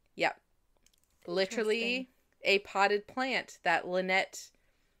 Yep. Literally a potted plant that Lynette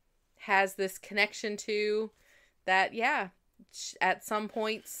has this connection to, that, yeah, at some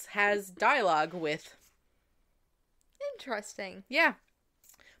points has dialogue with. Interesting. Yeah.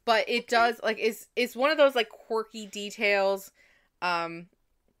 But it does, like, it's one of those, like, quirky details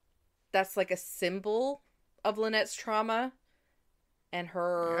that's, like, a symbol of Lynette's trauma and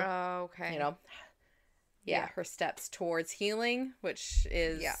her, you know, her steps towards healing, which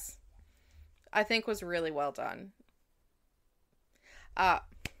is, I think, was really well done.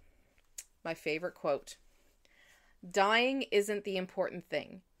 My favorite quote. "Dying isn't the important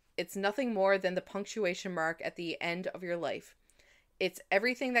thing. It's nothing more than the punctuation mark at the end of your life. It's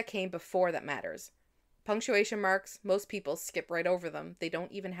everything that came before that matters. Punctuation marks, most people skip right over them. They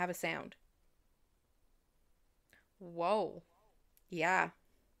don't even have a sound." Whoa. Yeah.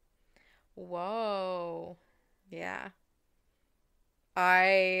 Whoa. Yeah.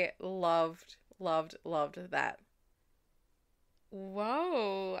 I loved that.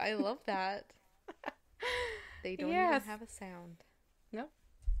 Whoa. I love that. They don't even have a sound. No.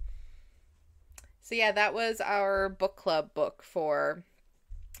 So yeah, that was our book club book for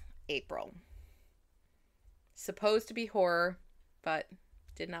April. Supposed to be horror, but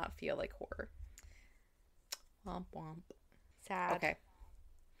did not feel like horror. Womp womp. Sad. Okay.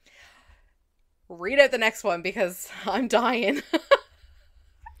 Read out the next one because I'm dying.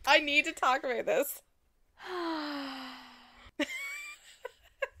 I need to talk about this.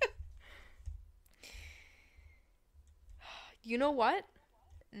 You know what?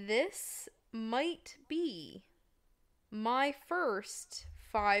 This might be my first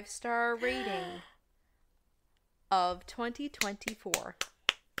 5-star rating of 2024.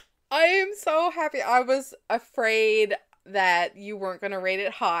 I am so happy. I was afraid that you weren't going to rate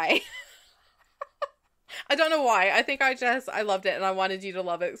it high. I don't know why. I think I loved it and I wanted you to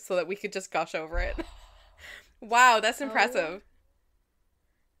love it so that we could just gush over it. Wow, that's impressive.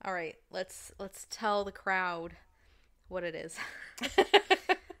 All right, let's tell the crowd what it is.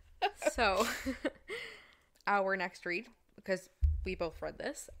 So, our next read, because we both read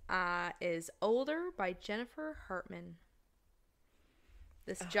this, is Older by Jennifer Hartman.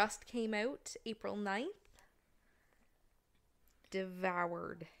 This just came out April 9th.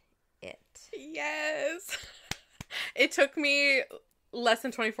 Devoured it. Yes. It took me less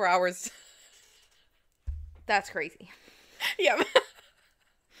than 24 hours. That's crazy. Yep.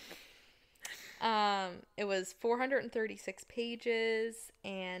 It was 436 pages,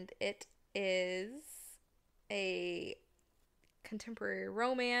 and it is a contemporary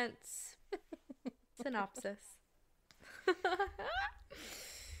romance synopsis.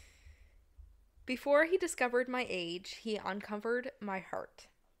 Before he discovered my age, he uncovered my heart.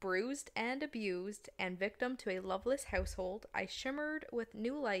 Bruised and abused and victim to a loveless household, I shimmered with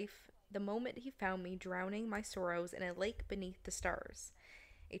new life the moment he found me drowning my sorrows in a lake beneath the stars.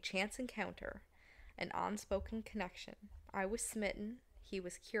 A chance encounter, an unspoken connection. I was smitten, he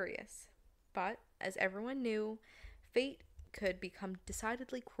was curious. But, as everyone knew, fate could become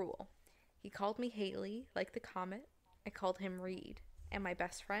decidedly cruel. He called me Haley, like the comet. I called him Reed. And my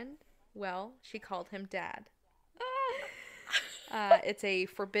best friend? Well, she called him Dad. It's a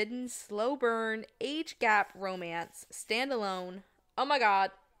forbidden, slow burn, age gap romance, standalone. Oh my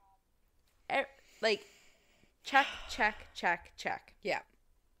god. Check, check, check, check. Yeah.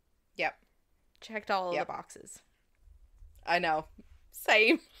 Yep. Checked all of the boxes. I know.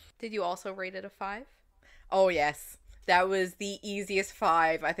 Same. Did you also rate it a 5? Oh, yes. That was the easiest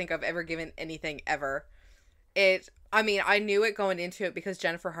 5 I think I've ever given anything ever. I knew it going into it because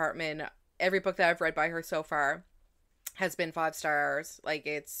Jennifer Hartman, every book that I've read by her so far, has been 5 stars. Like,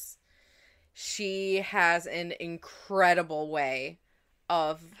 she has an incredible way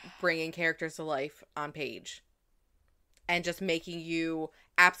of bringing characters to life on page and just making you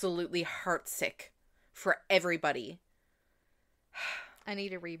absolutely heartsick for everybody. I need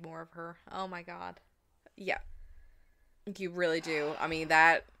to read more of her. Oh my god. Yeah. You really do. I mean,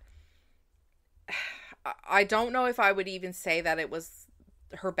 that... I don't know if I would even say that it was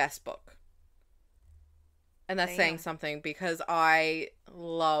her best book. And that's saying something, because I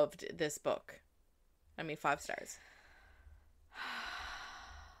loved this book. I mean, 5 stars.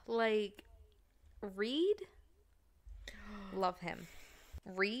 Like, Reed? Love him.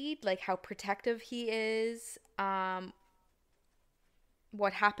 Reed, like how protective he is.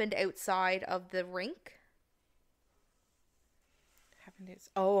 What happened outside of the rink?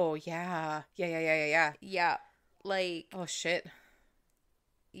 Oh, yeah. Yeah. Yeah. Like... Oh, shit.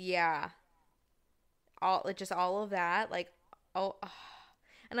 Yeah. All of that. Like, oh.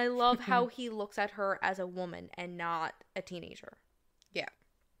 And I love how he looks at her as a woman and not a teenager. Yeah.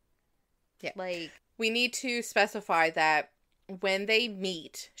 Yeah. Like... We need to specify that when they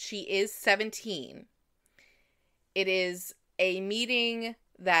meet, she is 17. It is a meeting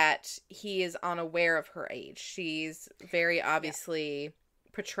that he is unaware of her age. She's very obviously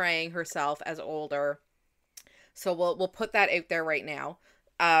portraying herself as older. So we'll put that out there right now.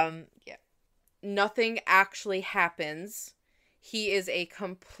 Nothing actually happens. He is a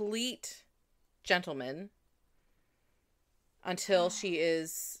complete gentleman until she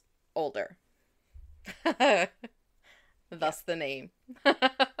is older. Thus the name.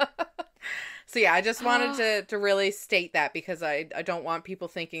 So yeah, I just wanted to really state that, because I don't want people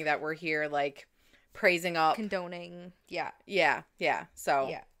thinking that we're here like praising up, condoning. Yeah. So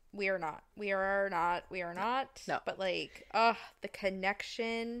yeah, we are not. No. But like, the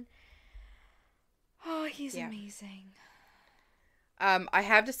connection. Oh, he's amazing. I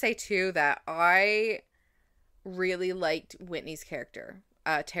have to say too that I really liked Whitney's character,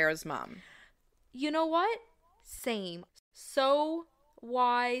 Tara's mom. You know what? Same. So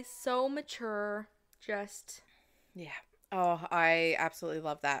wise, so mature, just... Yeah. Oh, I absolutely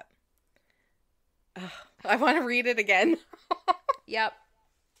love that. I want to read it again. Yep.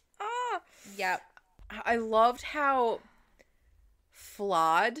 Yep. I loved how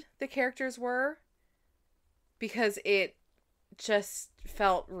flawed the characters were, because it just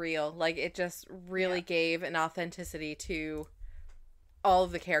felt real. Like, it just really gave an authenticity to all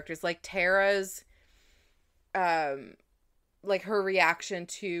of the characters. Like, Tara's... like her reaction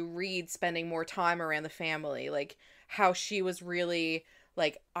to Reed spending more time around the family, like how she was really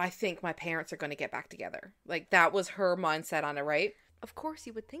like, I think my parents are going to get back together. Like, that was her mindset on it, right? Of course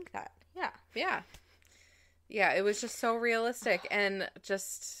you would think that. Yeah, it was just so realistic. And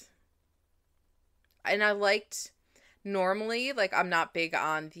I liked, normally, like, I'm not big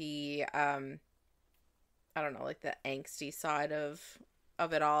on the I don't know, like the angsty side of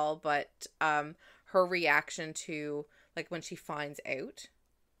it all, but her reaction to, like, when she finds out.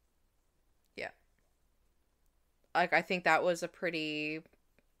 Yeah. Like, I think that was a pretty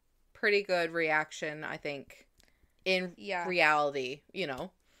good reaction, I think, in reality, you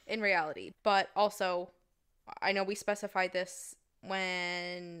know? In reality. But also, I know we specified this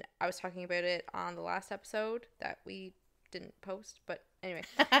when I was talking about it on the last episode that we didn't post, but anyway.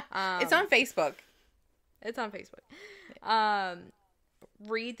 It's on Facebook.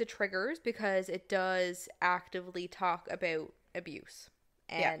 Read the triggers, because it does actively talk about abuse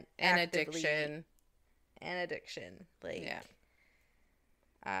and addiction. Like,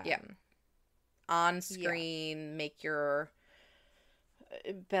 on screen, make your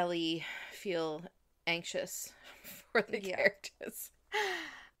belly feel anxious for the characters.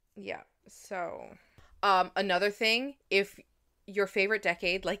 Yeah. So, another thing, if your favorite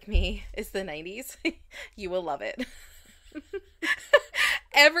decade, like me, is the 90s, you will love it.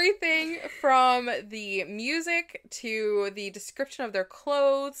 Everything from the music to the description of their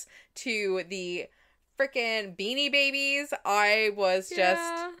clothes to the freaking Beanie Babies, I was just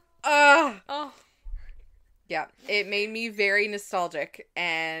yeah, it made me very nostalgic.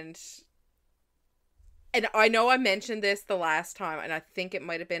 And I know I mentioned this the last time, and I think it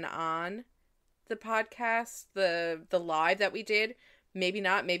might have been on the podcast, the live that we did. Maybe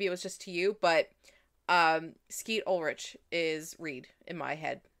not, maybe it was just to you, but Skeet Ulrich is Reed in my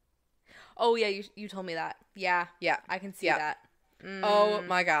head. Oh yeah, you told me that. Yeah, I can see that. Oh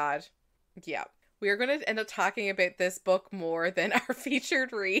my god. Yeah. We are going to end up talking about this book more than our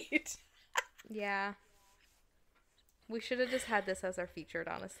featured read. Yeah. We should have just had this as our featured,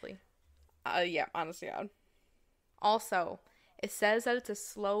 honestly. Yeah, honestly, yeah. Also, it says that it's a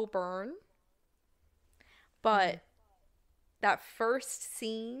slow burn, but that first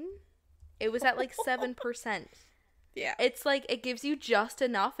scene, it was at like 7%. Yeah. It's like, it gives you just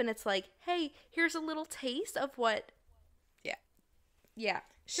enough, and it's like, hey, here's a little taste of what... Yeah. Yeah.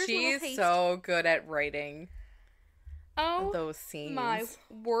 She's so good at writing those scenes. My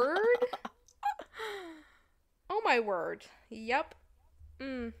word. Oh, my word. Yep.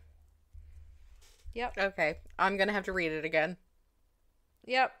 Yep. Okay. I'm going to have to read it again.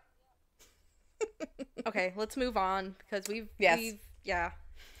 Yep. Okay, let's move on, because yeah.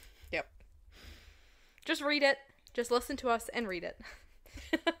 Yep. Just read it. Just listen to us and read it.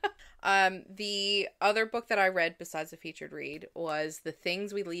 The other book that I read besides the featured read was The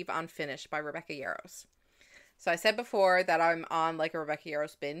Things We Leave Unfinished by Rebecca Yarros. So I said before that I'm on like a Rebecca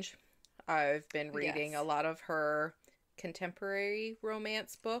Yarros binge. I've been reading a lot of her contemporary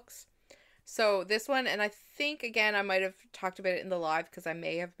romance books. So this one, and I think, again, I might have talked about it in the live because I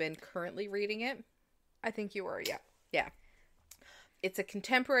may have been currently reading it. I think you were, yeah. Yeah. It's a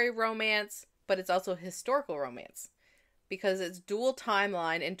contemporary romance, but it's also a historical romance because it's dual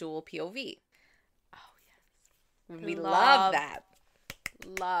timeline and dual POV. Oh, yes. We love that.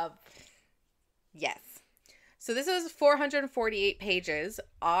 Love. Yes. So this is 448 pages.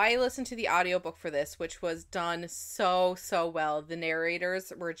 I listened to the audiobook for this, which was done so well. The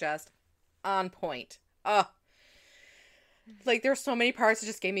narrators were just on point. Like, there's so many parts that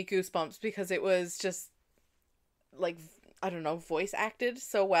just gave me goosebumps because it was just, like, I don't know, voice acted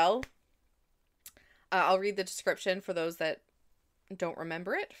so well. I'll read the description for those that don't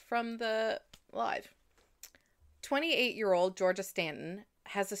remember it from the live. 28-year-old Georgia Stanton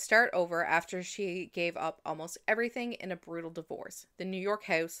has to start over after she gave up almost everything in a brutal divorce. The New York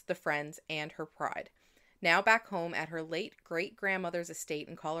house, the friends, and her pride. Now back home at her late great-grandmother's estate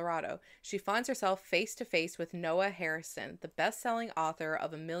in Colorado, she finds herself face-to-face with Noah Harrison, the best-selling author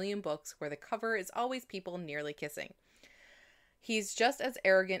of 1 million books where the cover is always people nearly kissing. He's just as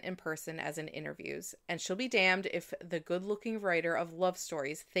arrogant in person as in interviews, and she'll be damned if the good-looking writer of love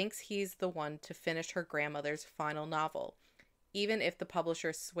stories thinks he's the one to finish her grandmother's final novel, even if the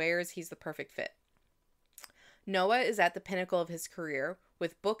publisher swears he's the perfect fit. Noah is at the pinnacle of his career.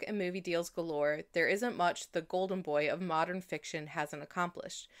 With book and movie deals galore, there isn't much the golden boy of modern fiction hasn't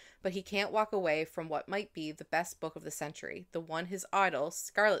accomplished, but he can't walk away from what might be the best book of the century, the one his idol,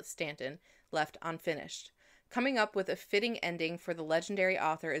 Scarlett Stanton, left unfinished. Coming up with a fitting ending for the legendary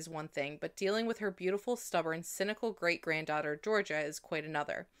author is one thing, but dealing with her beautiful, stubborn, cynical great-granddaughter, Georgia, is quite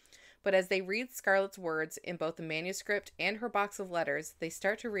another. But as they read Scarlett's words in both the manuscript and her box of letters, they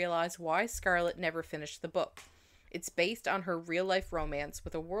start to realize why Scarlett never finished the book. It's based on her real-life romance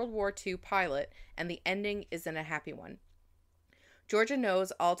with a World War II pilot, and the ending isn't a happy one. Georgia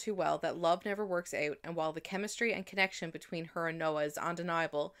knows all too well that love never works out, and while the chemistry and connection between her and Noah is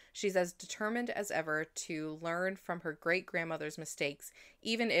undeniable, she's as determined as ever to learn from her great-grandmother's mistakes,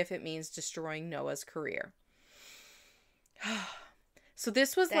 even if it means destroying Noah's career. So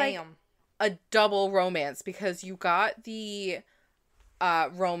this was like a double romance, because you got the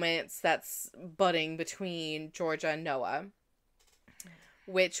romance that's budding between Georgia and Noah,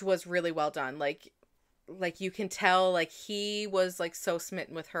 which was really well done. Like you can tell, like, he was like so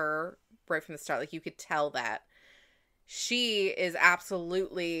smitten with her right from the start. Like, you could tell that she is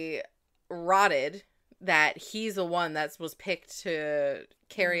absolutely rotted that he's the one that was picked to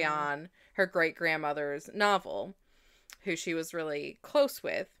carry on her great grandmother's novel, who she was really close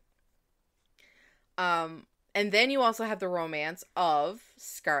with. And then you also have the romance of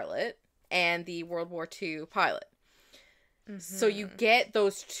Scarlett and the World War II pilot. So you get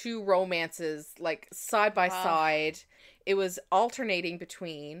those two romances, like, side by side. It was alternating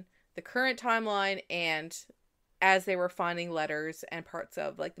between the current timeline and as they were finding letters and parts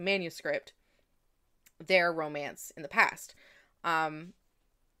of, like, the manuscript, their romance in the past.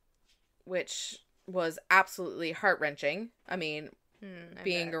 Which was absolutely heart-wrenching. I mean,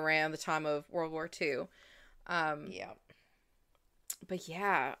 being around the time of World War II. Yeah. But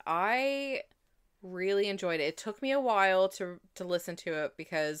yeah, I really enjoyed it. It took me a while to listen to it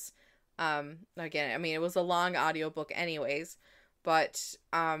because, again, I mean, it was a long audiobook anyways, but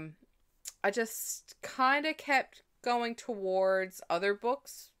I just kind of kept going towards other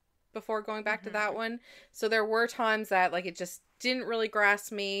books before going back to that one. So there were times that, like, it just didn't really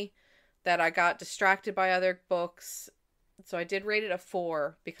grasp me, that I got distracted by other books. So I did rate it a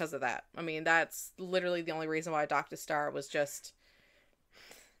 4 because of that. I mean, that's literally the only reason why I docked a star, was just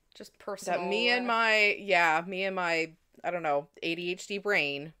personal. That me and my, I don't know, ADHD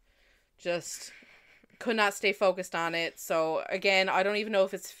brain just could not stay focused on it. So again, I don't even know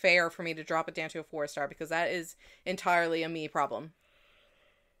if it's fair for me to drop it down to a 4-star, because that is entirely a me problem.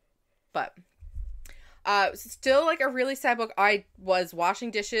 But Still, like, a really sad book. I was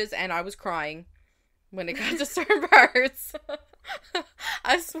washing dishes and I was crying when it got to certain parts.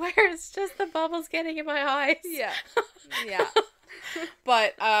 I swear it's just the bubbles getting in my eyes. Yeah. Yeah.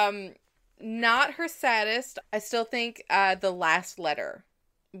 But, not her saddest. I still think, The Last Letter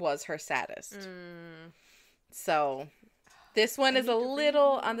was her saddest. So, this one is a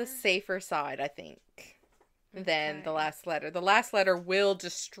little on the safer side, I think, than The Last Letter. The Last Letter will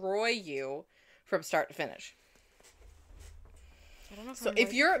destroy you from start to finish. I don't know if So I'm if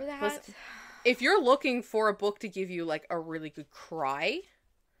ready you're for that. listen, if you're looking for a book to give you like a really good cry,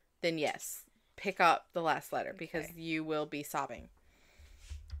 then yes, pick up The Last Letter because you will be sobbing.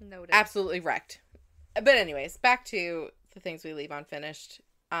 Noted. Absolutely wrecked. But anyways, back to the things we leave unfinished.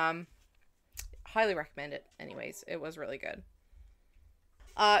 Highly recommend it. Anyways, it was really good.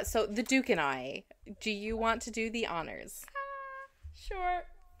 So The Duke and I, do you want to do the honors? Sure.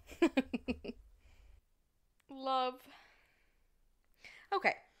 Love.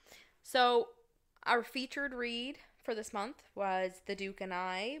 Okay. So, our featured read for this month was The Duke and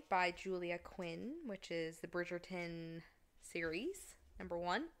I by Julia Quinn, which is the Bridgerton series, number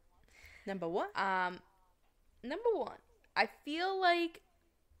 1. Number one? Number 1. I feel like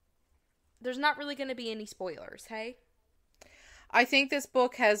there's not really going to be any spoilers, hey? I think this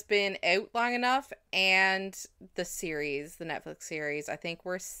book has been out long enough, and the series, the Netflix series, I think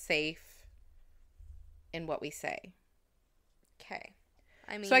we're safe in what we say. Okay.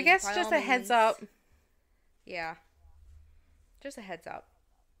 I mean, so I guess by just all a heads means, up. Yeah. Just a heads up.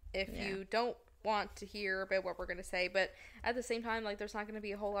 If Yeah. you don't want to hear about what we're going to say, but at the same time, like, there's not going to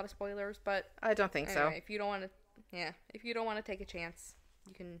be a whole lot of spoilers, but I don't think anyway, so. if you don't want to, if you don't want to take a chance,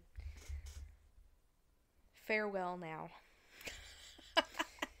 you can farewell now.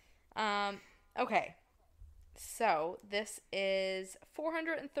 Okay. So, this is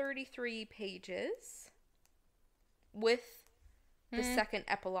 433 pages with the second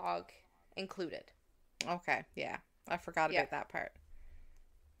epilogue included. Okay, yeah. I forgot about that part.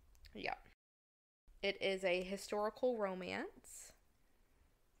 Yeah. It is a historical romance.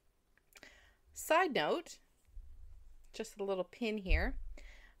 Side note, just a little pin here.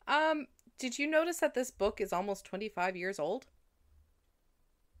 Did you notice that this book is almost 25 years old?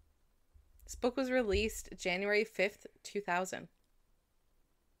 This book was released January 5th, 2000.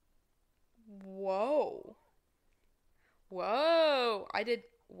 Whoa. I did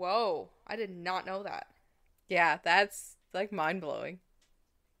not know that. Yeah, that's like mind-blowing.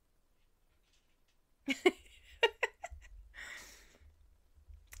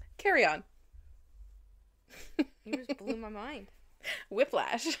 Carry on. You just blew my mind.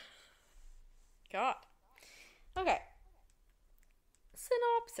 Whiplash. God. Okay.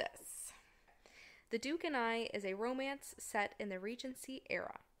 Synopsis. The Duke and I is a romance set in the Regency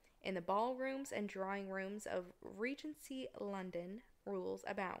era. In the ballrooms and drawing rooms of Regency London, rules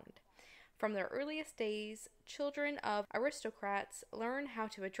abound. From their earliest days, children of aristocrats learn how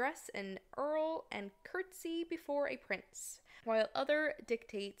to address an earl and curtsy before a prince, while other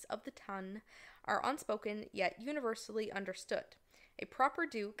dictates of the tongue are unspoken yet universally understood. A proper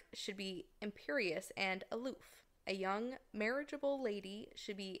duke should be imperious and aloof. A young, marriageable lady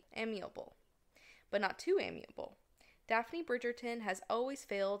should be amiable, but not too amiable. Daphne Bridgerton has always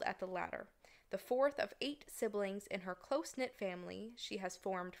failed at the latter. The fourth of 8 siblings in her close-knit family, she has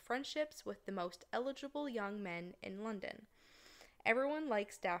formed friendships with the most eligible young men in London. Everyone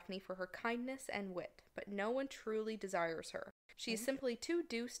likes Daphne for her kindness and wit, but no one truly desires her. She is simply too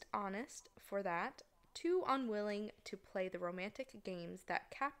deuced honest for that, too unwilling to play the romantic games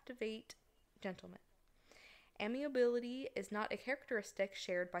that captivate gentlemen. Amiability is not a characteristic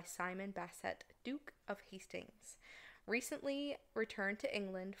shared by Simon Basset, Duke of Hastings. Recently returned to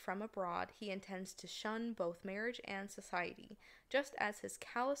England from abroad, he intends to shun both marriage and society, just as his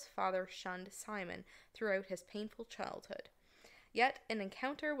callous father shunned Simon throughout his painful childhood. Yet an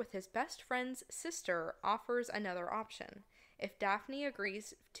encounter with his best friend's sister offers another option. If Daphne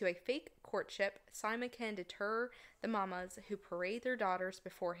agrees to a fake courtship, Simon can deter the mamas who parade their daughters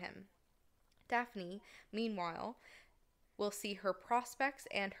before him. Daphne, meanwhile, will see her prospects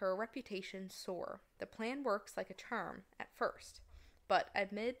and her reputation soar. The plan works like a charm at first, but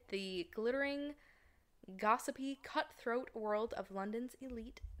amid the glittering, gossipy, cutthroat world of London's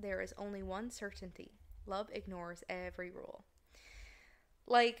elite, there is only one certainty. Love ignores every rule.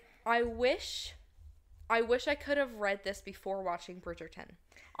 Like, I wish I could have read this before watching Bridgerton.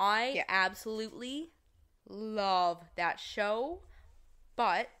 I absolutely love that show,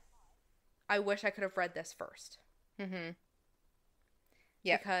 but I wish I could have read this first. Mm-hmm.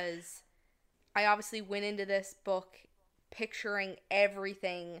 Yeah. Because I obviously went into this book picturing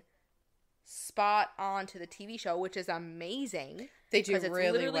everything spot on to the TV show, which is amazing. They do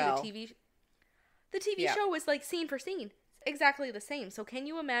really well. The TV show is like scene for scene. It's exactly the same. So can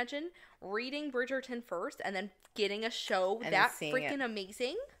you imagine reading Bridgerton first and then getting a show And that seeing freaking it.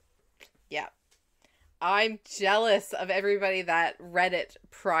 amazing? Yeah. I'm jealous of everybody that read it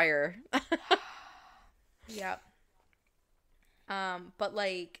prior. Yep. But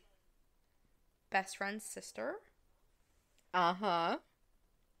like, best friend's sister. Uh-huh.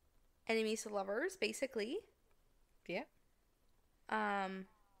 Enemies to lovers, basically. Yeah.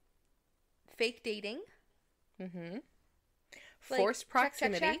 Fake dating. Mm-hmm. Like, Forced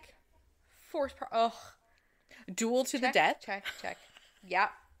proximity. check. Ugh. Duel to the Check, death. Check.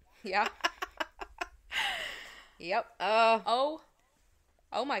 Yep. Yep. Oh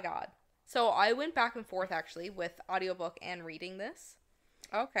my god. So I went back and forth actually with audiobook and reading this.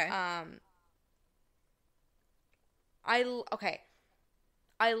 Okay. I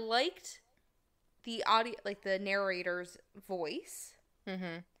liked the audio, like the narrator's voice.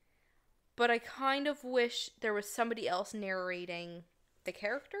 Mm-hmm. But I kind of wish there was somebody else narrating the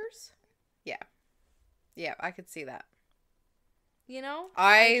characters. Yeah, I could see that. You know?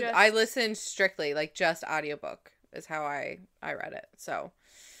 I listened strictly, like, just audiobook is how I read it. So,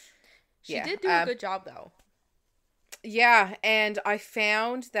 she did do a good job, though. Yeah, and I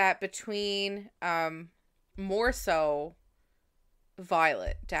found that between, more so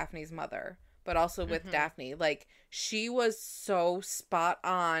Violet, Daphne's mother, but also with Daphne, like, she was so spot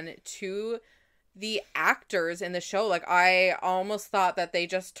on to the actors in the show. Like, I almost thought that they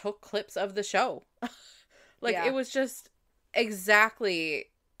just took clips of the show. Like, it was just exactly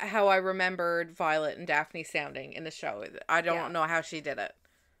how I remembered Violet and Daphne sounding in the show. I don't know how she did it.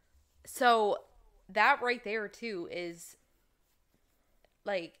 So, that right there, too, is,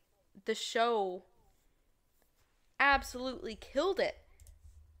 like, the show absolutely killed it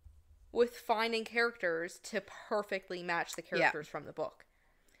with finding characters to perfectly match the characters from the book.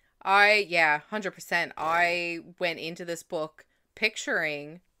 100%. I went into this book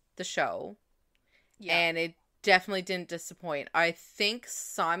picturing the show, and it definitely didn't disappoint. I think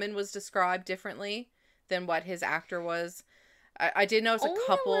Simon was described differently than what his actor was. I did notice a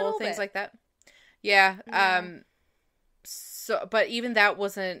couple things like that. Yeah. So, but even that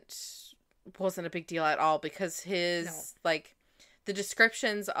wasn't a big deal at all, because like, the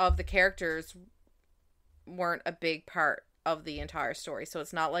descriptions of the characters weren't a big part of the entire story. So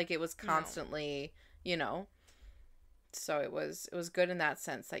it's not like it was constantly, you know. So it was good in that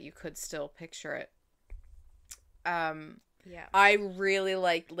sense that you could still picture it. I really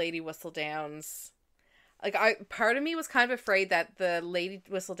liked Lady Whistledown's. Like, part of me was kind of afraid that the Lady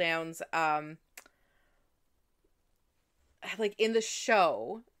Whistledown's, like, in the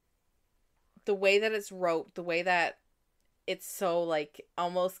show, the way that it's wrote, the way that it's so, like,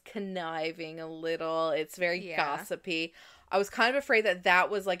 almost conniving a little, it's very gossipy. I was kind of afraid that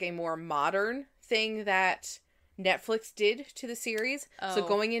was, like, a more modern thing that Netflix did to the series. So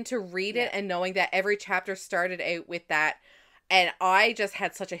going in to read it and knowing that every chapter started out with that, and I just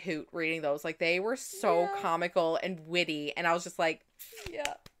had such a hoot reading those. Like, they were so comical and witty, and I was just like,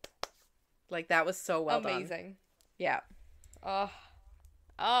 like, that was so well done. Amazing. Yeah.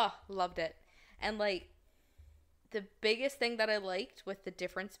 Loved it. And, like, the biggest thing that I liked with the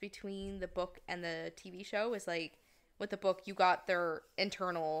difference between the book and the TV show is, like, with the book, you got their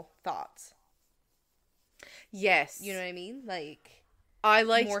internal thoughts. Yes. You know what I mean? Like, I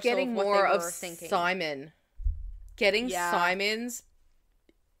liked getting more of Simon. Getting Simon's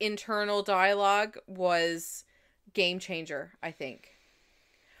internal dialogue was game changer, I think.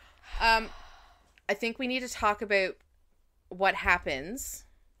 I think we need to talk about what happens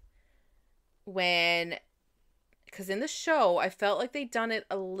when, because in the show, I felt like they'd done it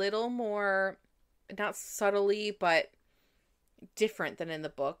a little more, not subtly, but different than in the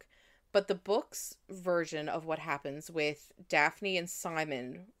book. But the book's version of what happens with Daphne and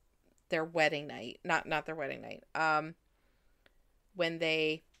Simon, their wedding night, not their wedding night, when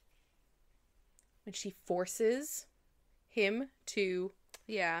she forces him to,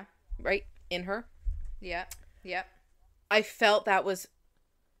 right, in her. Yep. I felt that was,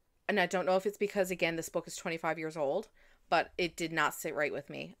 and I don't know if it's because, again, this book is 25 years old, but it did not sit right with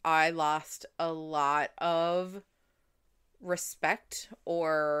me. I lost a lot of respect,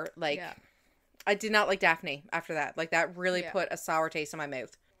 or, like, I did not like Daphne after that. Like, that really put a sour taste in my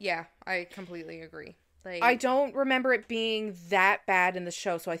mouth. Yeah, I completely agree. Like, I don't remember it being that bad in the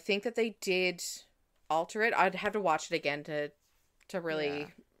show, so I think that they did alter it. I'd have to watch it again to really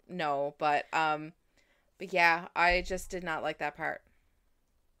know, but yeah, I just did not like that part.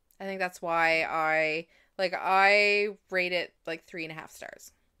 I think that's why I rate it like 3.5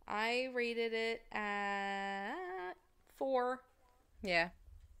 stars. I rated it at 4. Yeah.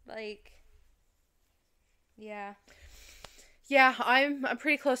 Like, yeah. Yeah, I'm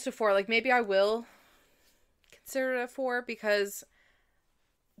pretty close to 4. Like, maybe I will consider it a 4 because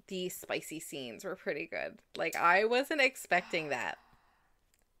the spicy scenes were pretty good. Like, I wasn't expecting that.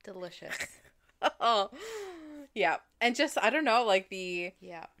 Delicious. Oh, yeah. And just, I don't know, like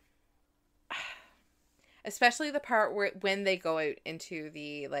Yeah. especially the part where when they go out into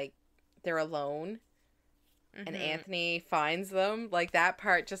the, like, they're alone and Anthony finds them. Like, that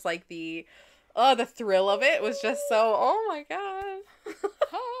part, just like the thrill of it was just so, oh my God.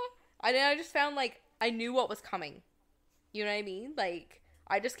 I just found, like, I knew what was coming. You know what I mean? Like,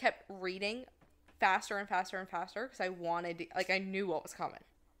 I just kept reading faster and faster and faster because I wanted to, like, I knew what was coming.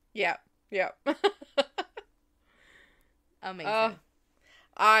 Yeah. Yeah. Amazing.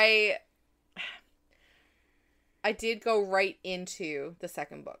 I did go right into the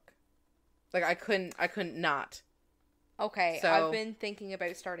second book. Like, I couldn't not. Okay, So, I've been thinking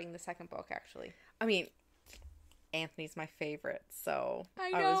about starting the second book, actually. I mean, Anthony's my favorite, so I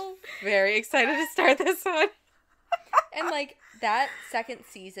know. I was very excited to start this one. And, like, that second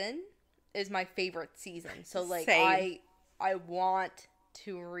season is my favorite season. So, like, Same. I want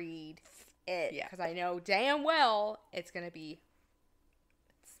to read it. Yeah. Because I know damn well it's going to be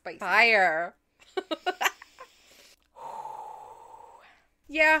spicy. Fire.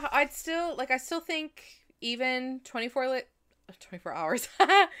 Yeah, I still think even 24 hours,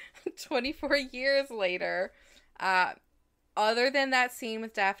 24 years later, other than that scene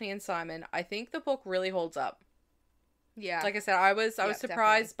with Daphne and Simon, I think the book really holds up. Yeah. Like I said, I was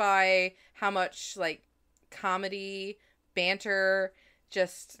surprised by how much, like, comedy, banter,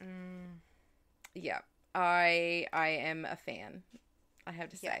 just, yeah, I am a fan, I have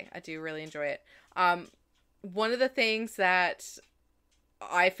to say. I do really enjoy it. One of the things that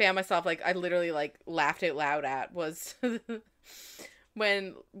I found myself, like, I literally, like, laughed out loud at was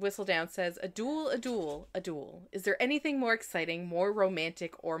when Whistledown says, a duel, a duel, a duel. Is there anything more exciting, more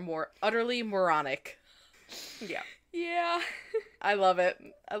romantic, or more utterly moronic? Yeah. Yeah. I love it.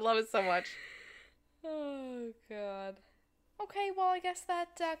 I love it so much. Oh, God. Okay, well, I guess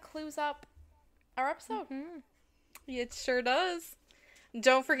that clues up our episode. It sure does.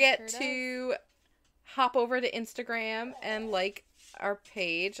 Don't forget to hop over to Instagram and like our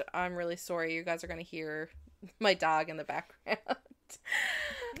page. I'm really sorry you guys are going to hear my dog in the background.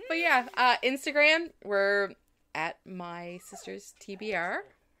 But yeah, Instagram, we're at my sister's TBR.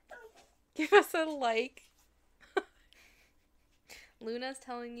 Give us a like. Luna's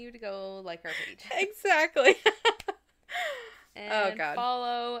telling you to go like our page. Exactly. And God.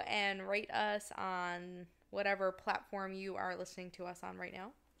 Follow and rate us on whatever platform you are listening to us on right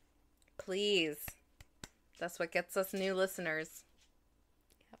now. Please. That's what gets us new listeners.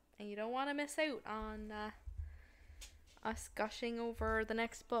 Yep. And you don't want to miss out on us gushing over the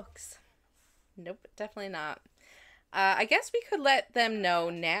next books. Nope, definitely not. I guess we could let them know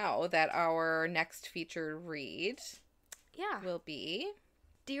now that our next featured read will be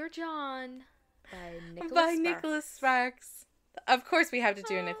Dear John by Nicholas Sparks. Of course we have to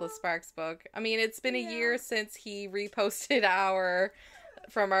do a Nicholas Sparks book. I mean, it's been a year since he reposted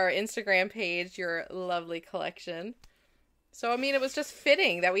from our Instagram page, your lovely collection. So, I mean, it was just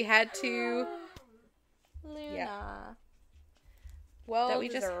fitting that we had to... Luna. Yeah. Well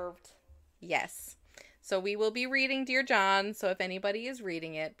deserved. Yes. So we will be reading Dear John. So if anybody is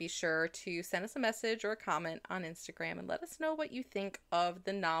reading it, be sure to send us a message or a comment on Instagram and let us know what you think of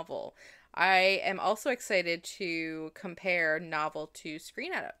the novel. I am also excited to compare novel to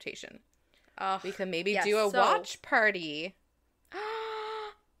screen adaptation. We can maybe do a watch party.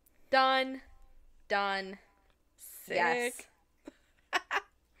 Done. Sick. Yes.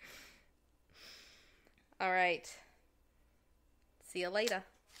 All right. See you later.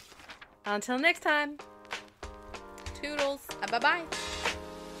 Until next time. Toodles. Bye-bye.